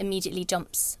the thing that immediately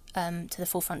jumps to the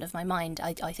forefront of my mind.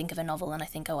 I think of a novel and I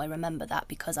think, oh, I remember that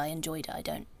because I enjoyed it. I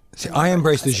don't. See, I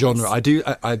embrace the genre. I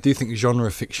do think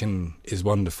genre fiction is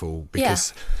wonderful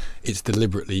because it's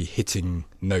deliberately hitting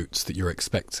notes that you're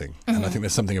expecting. Mm-hmm. And I think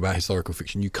there's something about historical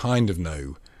fiction. You kind of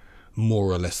know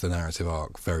more or less the narrative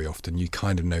arc very often. You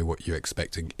kind of know what you're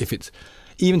expecting. If it's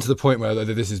even to the point where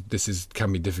this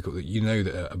can be difficult, that you know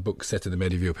that a book set in the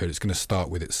medieval period is going to start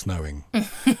with it snowing.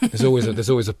 There's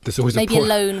always maybe a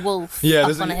lone wolf.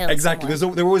 Up on a hill. Exactly.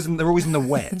 They're always in the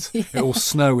wet. It's all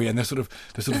snowy, and they're sort of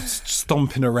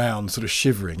stomping around, sort of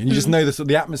shivering, and you just know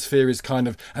the atmosphere is kind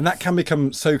of, and that can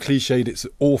become so cliched it's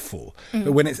awful.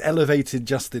 But when it's elevated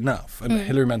just enough, and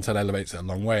Hilary Mantel elevates it a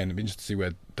long way, and it'd be interesting to see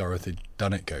where Dorothy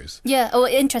Dunnett goes. Yeah,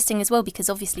 interesting as well, because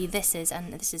obviously this is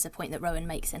a point that Rowan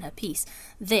makes in her piece,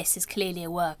 this is clearly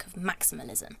a work of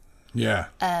maximalism. Yeah.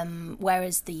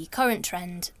 Whereas the current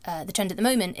trend, the trend at the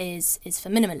moment is for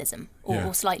minimalism,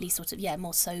 or slightly sort of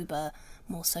more sober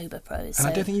prose. And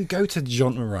I don't think you go to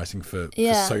genre writing for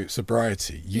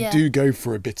sobriety. You do go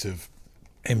for a bit of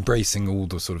embracing all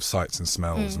the sort of sights and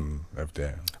smells and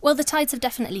everything. Well, the tides have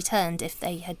definitely turned, if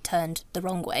they had turned the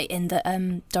wrong way, in that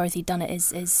Dorothy Dunnett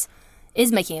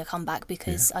is making a comeback,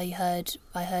 because I heard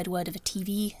word of a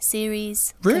TV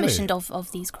series commissioned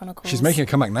of these chronicles. She's making a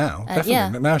comeback now,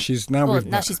 definitely. Now she's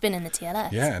been in the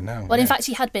TLS. Yeah, now. Well, in fact,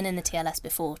 she had been in the TLS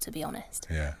before, to be honest.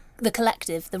 Yeah. The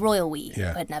collective, the Royal We,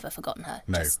 had never forgotten her.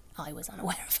 No. Just I was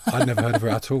unaware of her. I'd never heard of her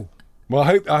at all. Well,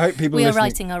 I hope people we are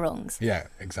righting our wrongs. Yeah,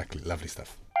 exactly. Lovely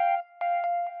stuff.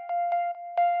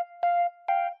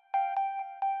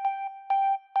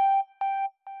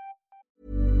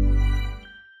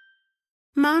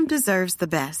 Mom deserves the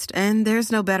best, and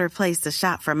there's no better place to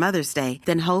shop for Mother's Day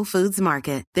than Whole Foods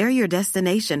Market. They're your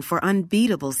destination for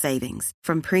unbeatable savings,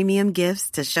 from premium gifts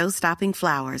to show-stopping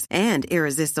flowers and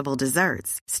irresistible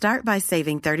desserts. Start by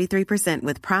saving 33%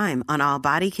 with Prime on all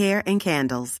body care and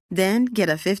candles. Then get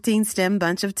a 15-stem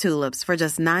bunch of tulips for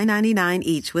just $9.99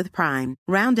 each with Prime.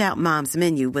 Round out Mom's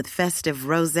menu with festive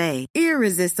rosé,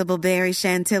 irresistible berry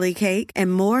chantilly cake,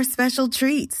 and more special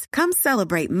treats. Come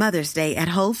celebrate Mother's Day at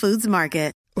Whole Foods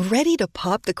Market. Ready to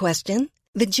pop the question?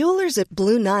 The jewelers at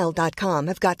BlueNile.com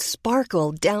have got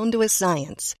sparkle down to a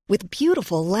science with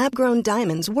beautiful lab-grown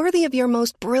diamonds worthy of your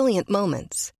most brilliant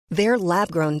moments. Their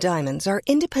lab-grown diamonds are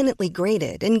independently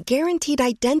graded and guaranteed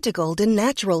identical to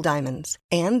natural diamonds,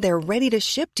 and they're ready to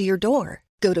ship to your door.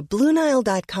 Go to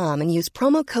BlueNile.com and use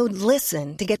promo code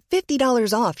LISTEN to get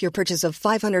 $50 off your purchase of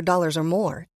 $500 or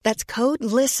more. That's code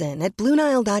LISTEN at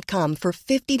BlueNile.com for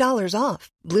 $50 off.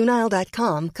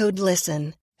 BlueNile.com, code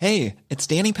LISTEN. Hey, it's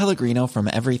Danny Pellegrino from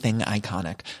Everything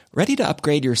Iconic. Ready to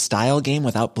upgrade your style game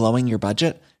without blowing your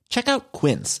budget? Check out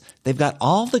Quince. They've got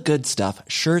all the good stuff,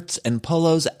 shirts and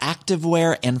polos,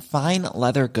 activewear, and fine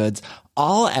leather goods,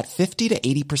 all at 50 to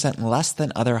 80% less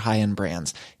than other high-end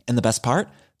brands. And the best part?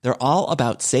 They're all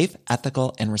about safe,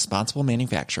 ethical, and responsible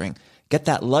manufacturing. Get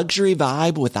that luxury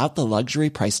vibe without the luxury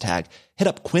price tag. Hit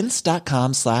up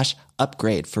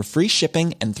quince.com/upgrade for free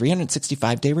shipping and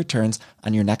 365-day returns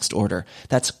on your next order.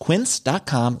 That's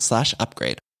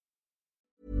quince.com/upgrade.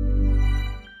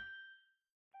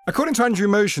 According to Andrew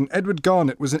Motion, Edward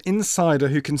Garnett was an insider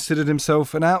who considered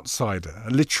himself an outsider,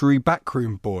 a literary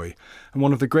backroom boy, and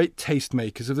one of the great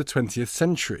tastemakers of the 20th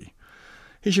century.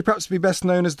 He should perhaps be best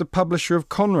known as the publisher of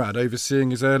Conrad, overseeing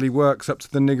his early works up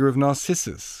to The Nigger of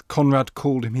Narcissus. Conrad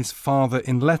called him his father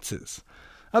in letters.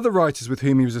 Other writers with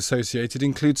whom he was associated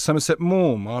include Somerset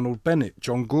Maugham, Arnold Bennett,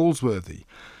 John Galsworthy.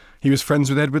 He was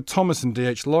friends with Edward Thomas and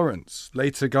D.H. Lawrence.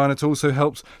 Later, Garnett also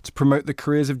helped to promote the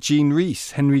careers of Jean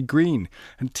Rhys, Henry Green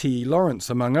and T.E. Lawrence,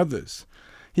 among others.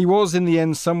 He was, in the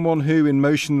end, someone who, in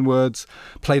Motion words,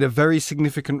 played a very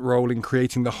significant role in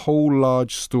creating the whole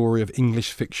large story of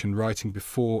English fiction writing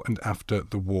before and after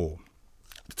the war.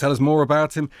 To tell us more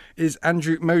about him is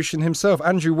Andrew Motion himself.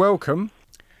 Andrew, welcome.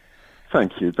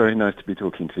 Thank you. Very nice to be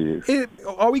talking to you.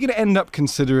 Are we going to end up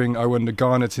considering, I wonder,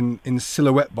 Garnett in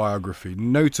silhouette biography,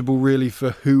 notable really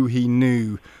for who he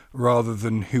knew rather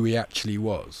than who he actually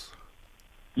was?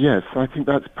 Yes, I think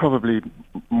that's probably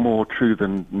more true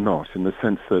than not, in the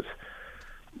sense that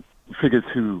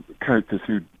characters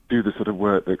who do the sort of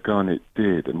work that Garnett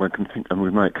did, and one can think, and we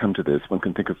might come to this, one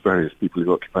can think of various people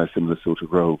who occupy a similar sort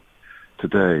of role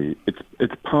today.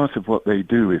 It's part of what they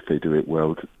do, if they do it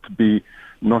well, to be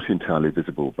not entirely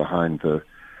visible behind the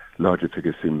larger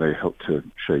figures whom they help to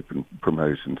shape and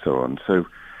promote and so on. So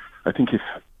I think it's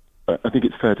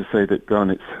fair to say that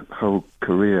Garnett's whole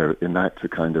career enacts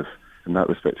in that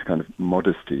respect, a kind of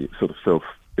modesty, sort of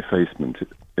self-effacement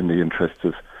in the interests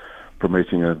of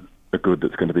promoting a good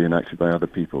that's going to be enacted by other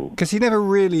people. Because he never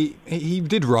really, he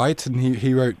did write and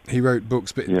he wrote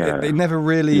books, but it never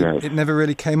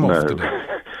really came off, did it?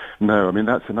 No, I mean,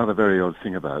 that's another very odd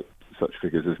thing about such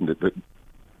figures, isn't it? That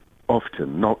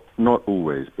often, not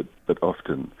always, but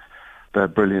often, they're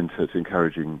brilliant at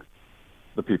encouraging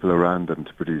the people around them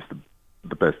to produce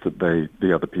the best that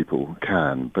the other people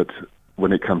can, but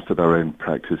when it comes to their own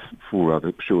practice, fall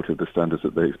rather short of the standards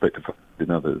that they expect to find in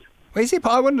others. Well,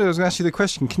 I wonder, I was going to ask you the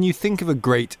question, can you think of a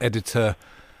great editor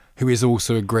who is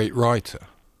also a great writer?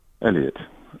 Eliot.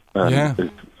 Is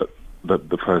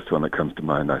the first one that comes to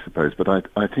mind, I suppose. But I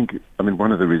think,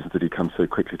 one of the reasons that he comes so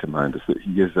quickly to mind is that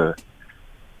he is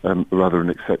rather an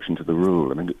exception to the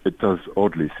rule. I mean, it does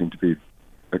oddly seem to be,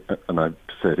 and I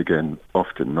say it again,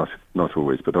 often, not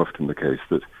always, but often the case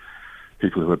that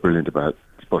people who are brilliant about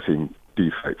spotting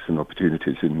defects and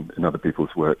opportunities in other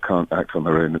people's work can't act on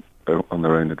their own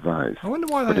advice. I wonder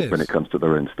why that is. When it comes to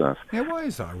their own stuff. Yeah, why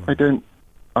is that? I don't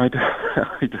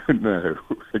know,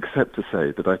 except to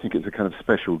say that I think it's a kind of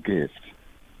special gift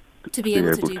to be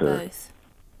able to do both.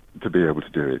 To be able to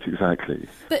do it, exactly.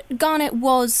 But Garnett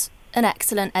was an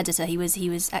excellent editor. He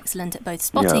was excellent at both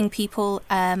spotting people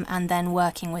and then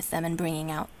working with them and bringing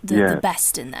out the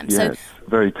best in them. Yes, so,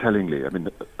 very tellingly. I mean,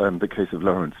 the case of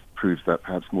Lawrence proves that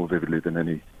perhaps more vividly than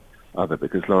any other,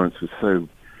 because Lawrence was so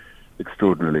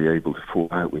extraordinarily able to fall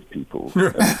out with people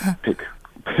and pick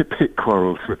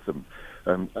quarrels with them.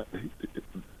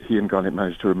 He and Garnett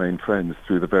managed to remain friends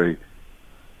through the very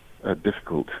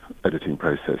difficult editing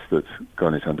process that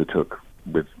Garnett undertook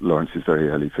with Lawrence's very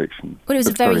early fiction. Well, it was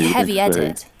a very heavy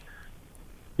edit.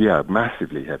 Yeah,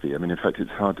 massively heavy. I mean, in fact,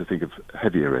 it's hard to think of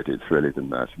heavier edits, really,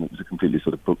 than that. And it was a completely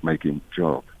sort of bookmaking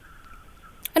job.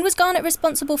 And was Garnett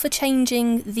responsible for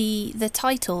changing the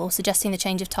title, or suggesting the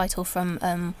change of title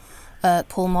from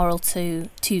Paul Morrell to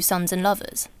Two Sons and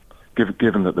Lovers?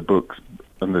 Given that the books,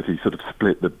 and that he sort of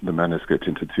split the manuscript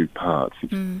into two parts,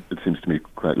 it seems to me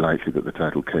quite likely that the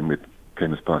title came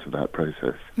as part of that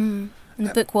process. And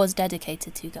the book was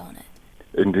dedicated to Garnett.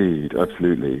 Indeed,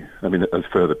 absolutely. I mean, as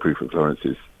further proof of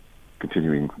Lawrence's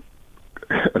continuing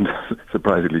and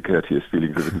surprisingly courteous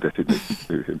feelings of indebtedness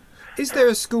to him. Is there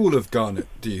a school of Garnett,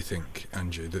 do you think,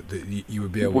 Andrew, that you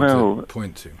would be able to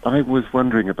point to? I was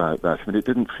wondering about that. I mean, it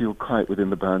didn't feel quite within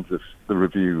the bounds of the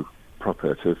review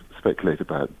proper to speculate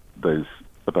about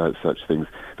such things.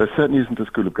 There certainly isn't a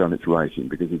school of Garnett's writing,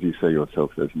 because, as you say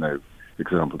yourself, there's no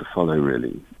example to follow,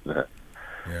 really, there,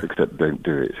 except don't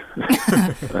do it.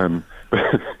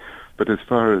 But as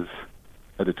far as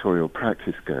editorial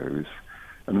practice goes,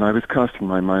 I mean, I was casting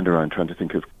my mind around trying to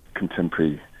think of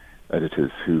contemporary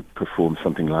editors who performed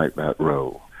something like that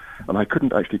role. And I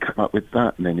couldn't actually come up with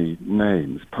that many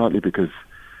names, partly because,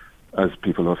 as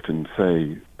people often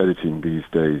say, editing these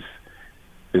days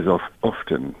is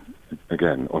often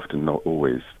not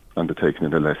always, undertaken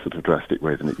in a less sort of drastic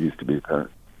way than it used to be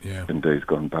in days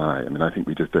gone by. I mean, I think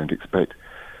we just don't expect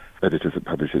editors and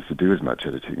publishers to do as much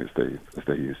editing as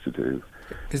they used to do.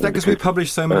 Is that because we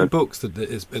publish so many books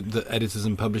that editors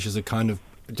and publishers are kind of,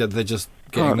 they're just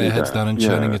getting their heads down and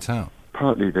churning it out?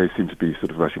 Partly they seem to be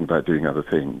sort of rushing about doing other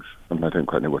things, and I don't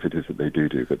quite know what it is that they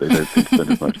do, but they don't seem to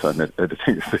spend as much time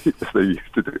editing as they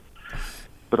used to do.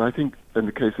 But I think in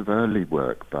the case of early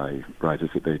work by writers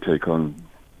that they take on,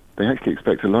 they actually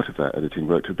expect a lot of that editing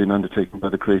work to have been undertaken by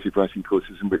the creative writing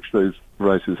courses in which those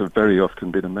writers have very often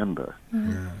been a member.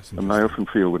 And I often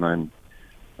feel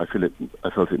I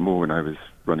felt it more when I was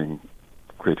running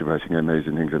creative writing MAs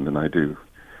in England than I do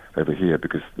over here,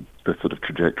 because the sort of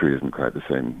trajectory isn't quite the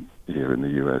same here in the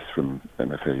US from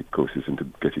MFA courses into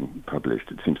getting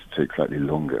published. It seems to take slightly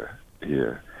longer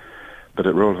here. But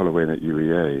at Royal Holloway and at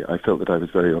UEA, I felt that I was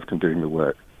very often doing the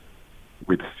work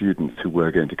with students who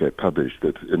were going to get published,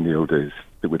 that in the old days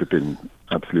it would have been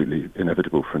absolutely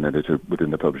inevitable for an editor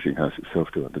within the publishing house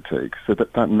itself to undertake. So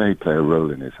that may play a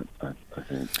role in it, I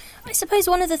think. I suppose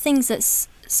one of the things that's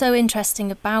so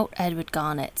interesting about Edward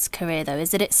Garnett's career, though,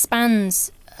 is that it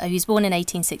spans... he was born in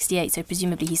 1868, so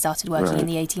presumably he started working in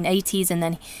the 1880s, and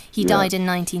then he died in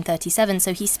 1937.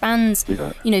 So he spans,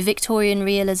 Victorian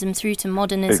realism through to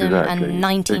modernism, and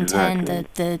 1910,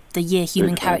 the year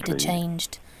human character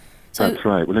changed. So, that's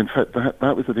right. Well, in fact,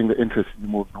 that was the thing that interested me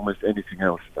more than almost anything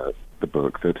else about the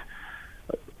book. That,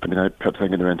 I mean, perhaps I'm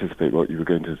going to anticipate what you were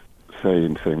going to say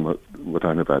in saying what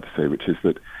I'm about to say, which is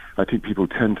that I think people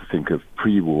tend to think of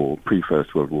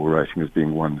pre-First World War writing as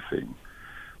being one thing.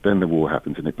 Then the war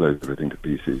happens and it blows everything to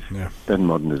pieces. Yeah. Then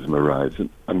modernism arrives,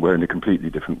 and we're in a completely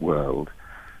different world,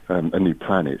 a new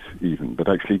planet even. But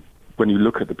actually, when you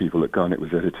look at the people that Garnett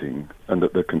was editing and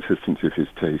at the consistency of his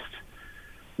taste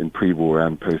in pre-war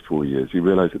and post-war years, you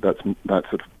realise that that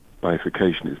sort of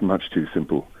bifurcation is much too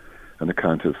simple an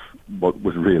account of what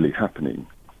was really happening,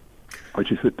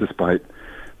 which is that despite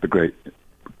the great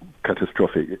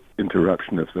catastrophic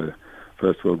interruption of the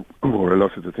First World War, a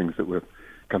lot of the things that were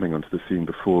coming onto the scene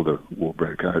before the war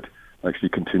broke out actually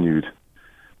continued,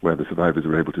 where the survivors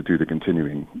were able to do the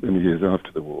continuing in the years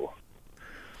after the war.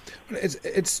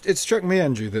 It struck me,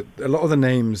 Andrew, that a lot of the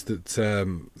names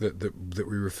that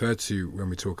we refer to when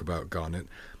we talk about Garnett,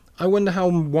 I wonder how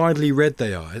widely read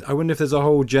they are. I wonder if there's a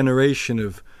whole generation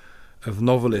of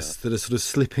novelists that are sort of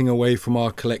slipping away from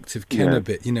our collective ken a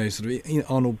bit.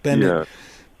 Arnold Bennett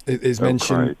is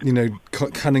mentioned.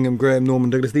 Right. Cunningham, Graham, Norman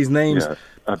Douglas. These names. Yeah,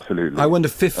 absolutely. I wonder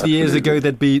 50 years ago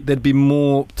there'd be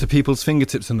more to people's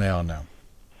fingertips than they are now.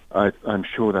 I'm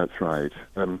sure that's right.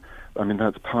 I mean,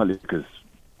 that's partly because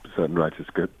certain writers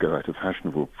go out of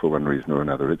fashion for one reason or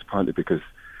another. It's partly because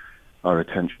our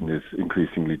attention is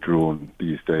increasingly drawn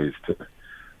these days to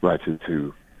writers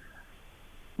who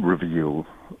reveal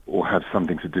or have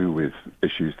something to do with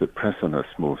issues that press on us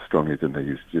more strongly than they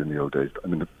used to do in the old days. I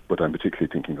mean, what I'm particularly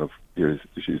thinking of here is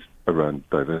issues around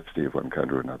diversity of one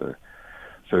kind or another.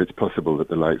 So it's possible that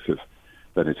the likes of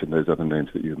Bennett and those other names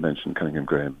that you mentioned, Cunningham,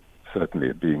 Graham, certainly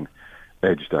are being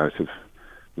edged out of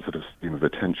the sort of stream of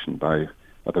attention by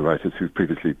other writers who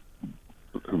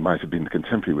might have been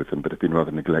contemporary with them but have been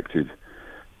rather neglected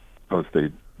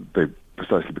because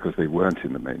precisely because they weren't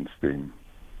in the mainstream.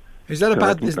 Is that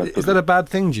a bad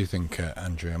thing, do you think,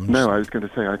 Andrew? No, I was going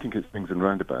to say I think it's swings and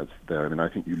roundabouts there. I mean, I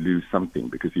think you lose something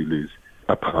because you lose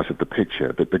a part of the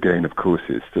picture, but the gain, of course,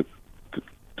 is to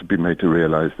be made to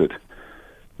realise that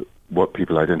what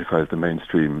people identify as the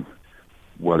mainstream,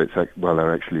 while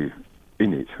they're actually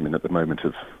in it, I mean, at the moment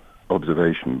of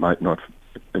observation, might not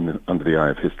under the eye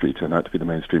of history turn out to be the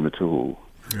mainstream at all.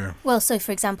 Yeah. Well, so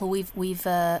for example, we've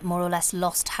more or less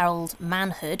lost Harold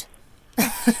Manhood.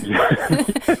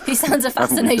 He sounds a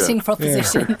fascinating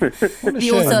proposition.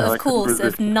 The author, of course,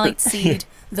 of Nightseed,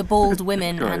 The Bald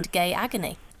Women and Gay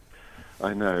Agony.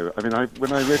 I know. I mean,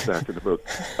 when I read that in the book,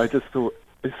 I just thought,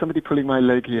 is somebody pulling my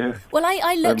leg here? Well,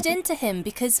 I looked into him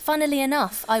because, funnily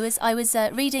enough, I was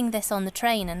reading this on the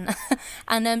train,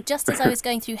 and just as I was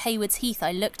going through Haywards Heath,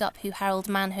 I looked up who Harold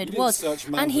Manhood was,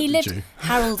 and he lived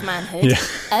Harold Manhood,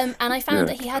 and I found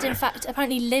that he had in fact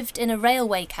apparently lived in a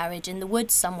railway carriage in the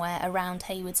woods somewhere around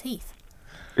Haywards Heath.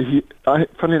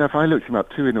 Funnily enough, I looked him up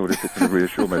too in order to kind of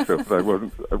reassure myself that I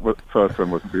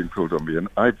wasn't being pulled on me, and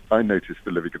I noticed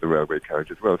the living of the railway carriage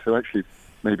as well. So actually,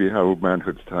 maybe Harold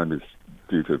Manhood's time is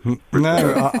due to...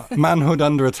 No, Manhood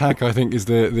Under Attack, I think, is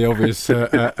the obvious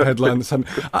headline.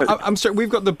 I'm sorry, we've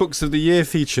got the Books of the Year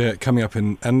feature coming up,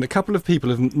 and a couple of people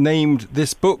have named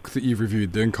this book that you've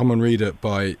reviewed, The Uncommon Reader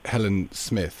by Helen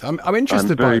Smith. I'm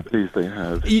interested by... I'm very pleased they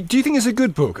have. Do you think it's a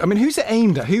good book? I mean, who's it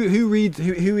aimed at? Who reads...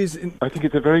 Who is... I think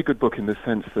it's a very good book in the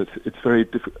sense that it's very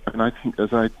difficult. And I think,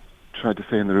 as I tried to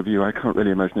say in the review, I can't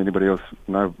really imagine anybody else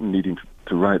now needing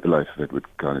to write the life of Edward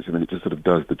Garnett. I mean, it just sort of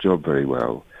does the job very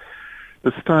well.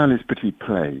 The style is pretty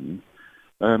plain.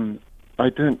 I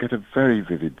don't get a very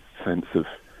vivid sense of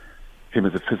him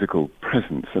as a physical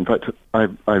presence. In fact,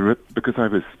 because I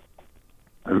was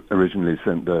originally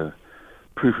sent the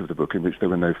proof of the book in which there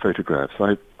were no photographs,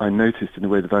 I noticed in a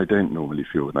way that I don't normally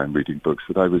feel when I'm reading books,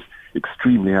 that I was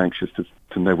extremely anxious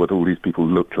to know what all these people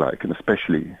looked like, and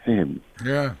especially him.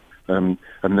 Yeah. And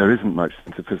there isn't much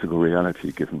sense of physical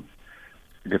reality given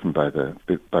by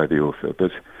the author,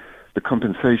 but the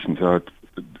compensations are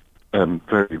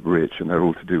very rich, and they're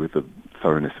all to do with the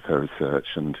thoroughness of her research.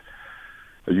 And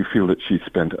you feel that she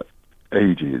spent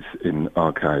ages in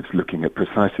archives looking at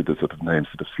precisely the sort of names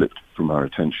that have slipped from our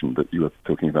attention that you were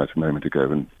talking about a moment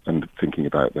ago, and thinking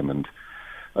about them,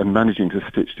 and managing to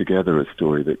stitch together a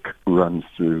story that runs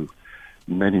through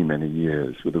many, many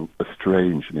years with a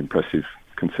strange and impressive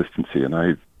consistency.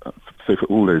 And so for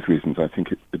all those reasons, I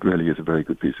think it really is a very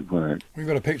good piece of work. We've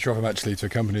got a picture of him actually to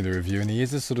accompany the review, and he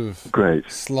is a sort of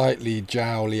slightly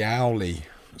jowly-owly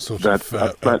sort of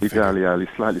slightly jowly-owly,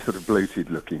 slightly sort of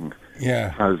bloated-looking,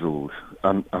 frazzled,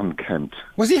 unkempt.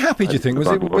 Was he happy, do you think?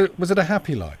 Was it a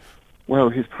happy life? Well,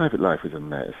 his private life was a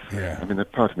mess. Yeah. I mean, a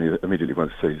part of me immediately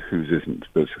wants to say whose isn't,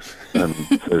 but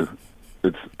so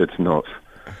it's not.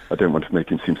 I don't want to make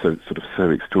him seem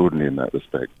so extraordinary in that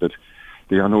respect, but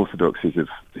the unorthodoxies of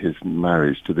his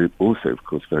marriage to the also, of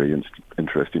course, very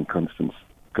interesting Constance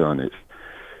Garnett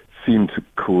seemed to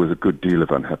cause a good deal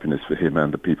of unhappiness for him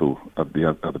and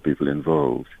the other people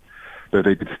involved, though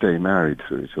they did stay married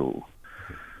through it all.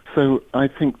 So I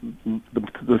think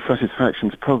the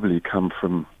satisfactions probably come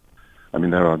from, I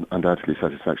mean, there are undoubtedly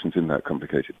satisfactions in that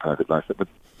complicated private life, but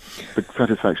the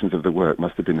satisfactions of the work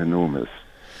must have been enormous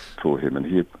for him,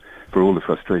 and for all the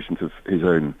frustrations of his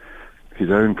own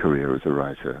career as a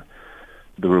writer,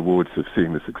 the rewards of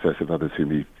seeing the success of others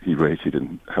whom he rated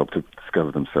and helped to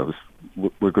discover themselves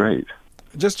were great.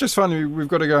 Just finally, we've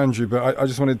got to go, Andrew, but I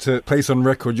just wanted to place on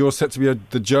record, you're set to be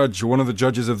the judge, or one of the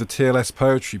judges of the TLS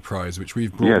Poetry Prize, which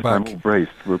we've brought back. Yes, I'm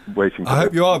braced. We're waiting for I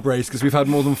hope you are braced, because we've had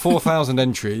more than 4,000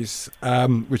 entries,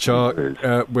 which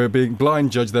we're being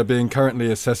blind judged. They're being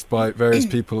currently assessed by various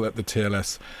people at the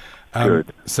TLS.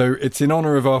 So it's in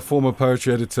honour of our former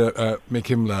poetry editor, Mick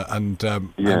Himmler,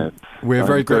 and we're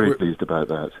very pleased about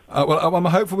that. Well, I'm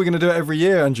hopeful we're going to do it every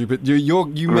year, Andrew, but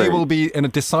you may well be in a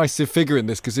decisive figure in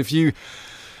this, because if you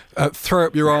throw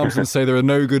up your arms and say there are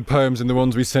no good poems in the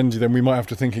ones we send you, then we might have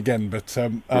to think again. But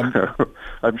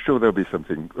I'm sure there'll be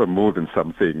something, or more than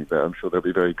something there. I'm sure there'll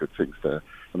be very good things there.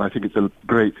 And I think it's a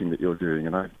great thing that you're doing,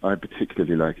 and I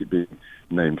particularly like it being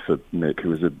named for Mick,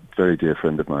 who is a very dear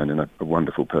friend of mine and a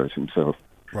wonderful poet himself.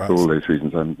 Right. For all those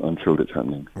reasons, I'm thrilled it's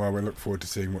happening. Well, we look forward to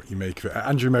seeing what you make of it.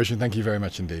 Andrew Motion, thank you very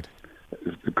much indeed.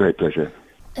 It's a great pleasure.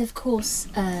 Of course,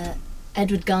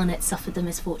 Edward Garnett suffered the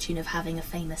misfortune of having a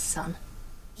famous son.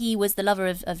 He was the lover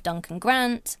of Duncan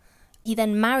Grant. He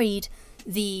then married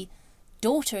the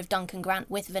daughter of Duncan Grant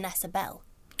with Vanessa Bell,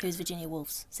 who was Virginia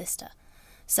Woolf's sister.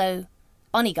 So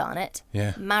Bonnie Garnett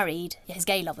married his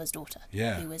gay lover's daughter,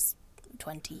 who was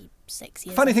 26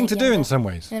 years. Funny thing to do in some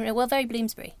ways. Well, very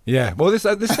Bloomsbury. Yeah, well, this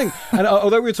thing, and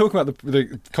although we were talking about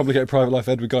the complicated private life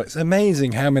of Edward Garnett, it's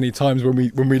amazing how many times when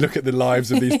we look at the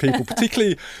lives of these people,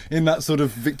 particularly in that sort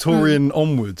of Victorian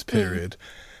onwards period,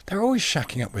 they're always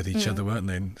shacking up with each other, weren't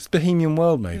they? It's Bohemian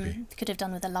World, maybe. Could have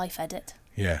done with a life edit.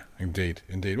 Yeah, indeed.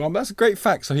 Well, that's a great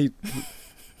fact. So I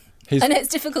know it's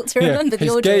difficult to remember the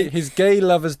order. His gay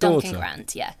lover's daughter. Duncan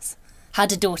Grant, yes.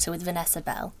 had a daughter with Vanessa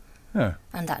Bell. Oh.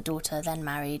 And that daughter then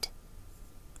married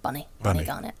Bunny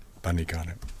Garnett. Bunny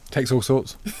Garnett. Takes all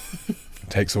sorts.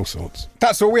 Takes all sorts.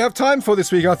 That's all we have time for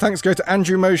this week. Our thanks go to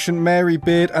Andrew Motion, Mary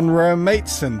Beard and Rowan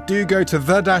Mateson. Do go to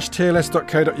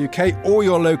the-tls.co.uk or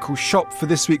your local shop for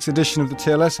this week's edition of the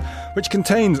TLS, which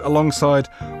contains, alongside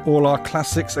all our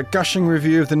classics, a gushing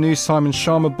review of the new Simon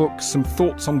Sharma book, some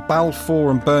thoughts on Balfour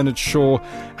and Bernard Shaw,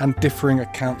 and differing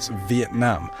accounts of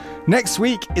Vietnam. Next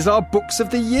week is our Books of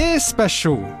the Year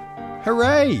special.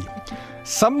 Hooray!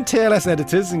 Some TLS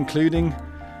editors, including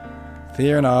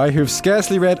Thea and I, who have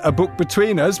scarcely read a book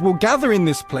between us, will gather in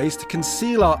this place to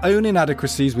conceal our own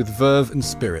inadequacies with verve and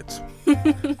spirit.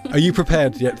 Are you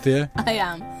prepared yet, Thea? I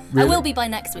am. Really? I will be by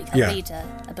next week. I'll read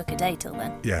a book a day till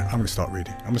then. Yeah, I'm going to start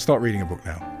reading. I'm going to start reading a book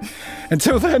now.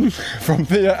 Until then, from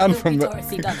Thea and from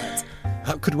Dorothy Dunnett.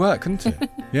 That could work, couldn't it?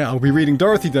 Yeah, I'll be reading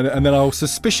Dorothy Dunnett and then I'll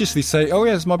suspiciously say, oh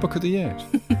yeah, it's my book of the year.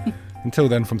 Until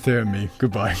then, from Thea and me,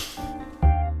 goodbye.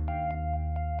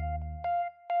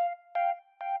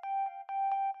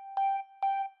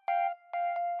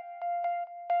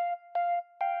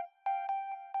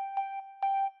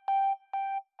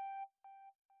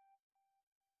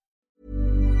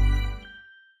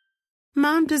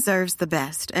 Mom deserves the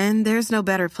best, and there's no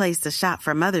better place to shop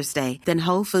for Mother's Day than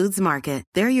Whole Foods Market.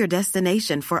 They're your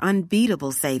destination for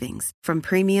unbeatable savings, from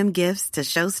premium gifts to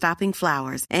show-stopping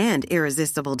flowers and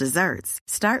irresistible desserts.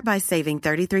 Start by saving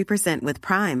 33% with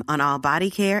Prime on all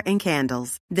body care and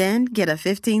candles. Then get a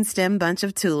 15-stem bunch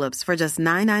of tulips for just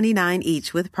 $9.99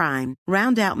 each with Prime.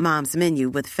 Round out Mom's menu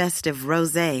with festive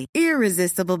rosé,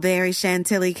 irresistible berry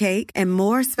chantilly cake, and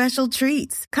more special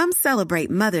treats. Come celebrate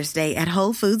Mother's Day at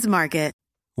Whole Foods Market.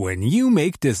 When you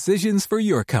make decisions for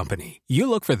your company, you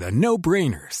look for the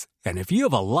no-brainers. And if you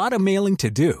have a lot of mailing to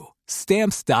do,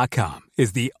 Stamps.com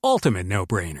is the ultimate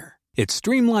no-brainer. It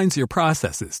streamlines your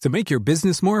processes to make your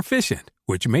business more efficient,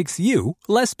 which makes you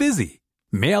less busy.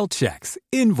 Mail checks,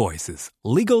 invoices,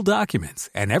 legal documents,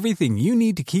 and everything you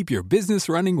need to keep your business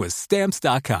running with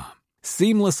Stamps.com.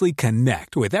 Seamlessly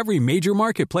connect with every major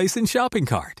marketplace and shopping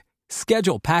cart.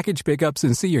 Schedule package pickups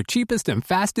and see your cheapest and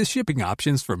fastest shipping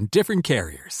options from different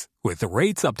carriers, with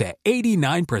rates up to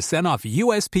 89% off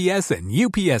USPS and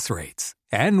UPS rates.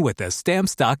 And with the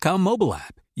Stamps.com mobile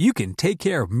app, you can take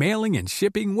care of mailing and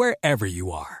shipping wherever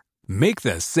you are. Make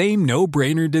the same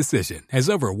no-brainer decision as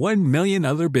over 1 million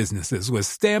other businesses with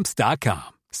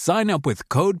Stamps.com. Sign up with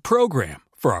code PROGRAM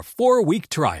for a 4-week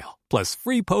trial, plus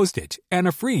free postage and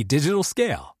a free digital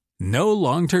scale. No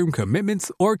long-term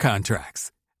commitments or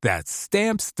contracts. That's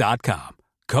Stamps.com.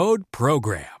 Code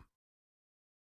PROGRAM.